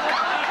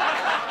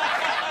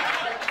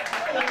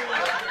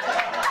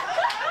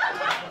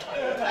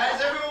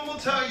 As everyone will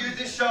tell you,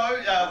 this show,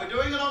 we're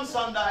doing it on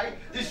Sunday.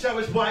 This show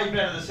is way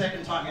better the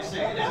second time you see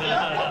it, isn't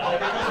it?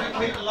 Because we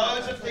keep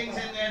loads of things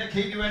in there to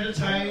keep you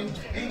entertained,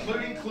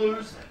 including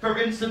clues. For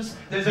instance,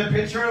 there's a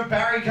picture of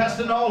Barry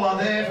Castanola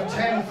there for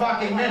 10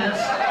 fucking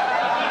minutes.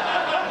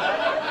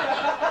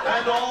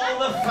 And all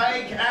the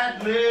fake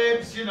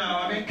ad-libs, you know,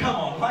 I mean, come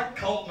on, like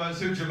Colt knows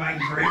who Jermaine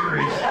Greer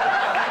is.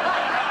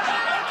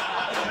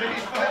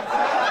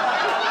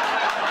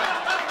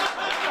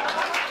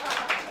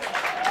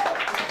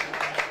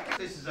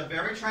 This is a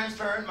very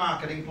transparent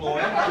marketing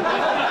ploy.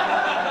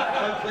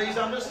 But please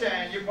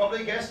understand, you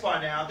probably guessed by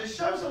now, this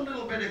show's a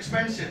little bit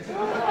expensive. Do you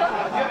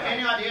have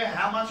any idea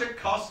how much it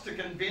costs to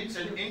convince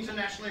an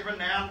internationally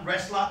renowned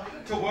wrestler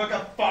to work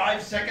a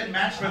 5-second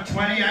match for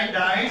 28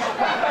 days?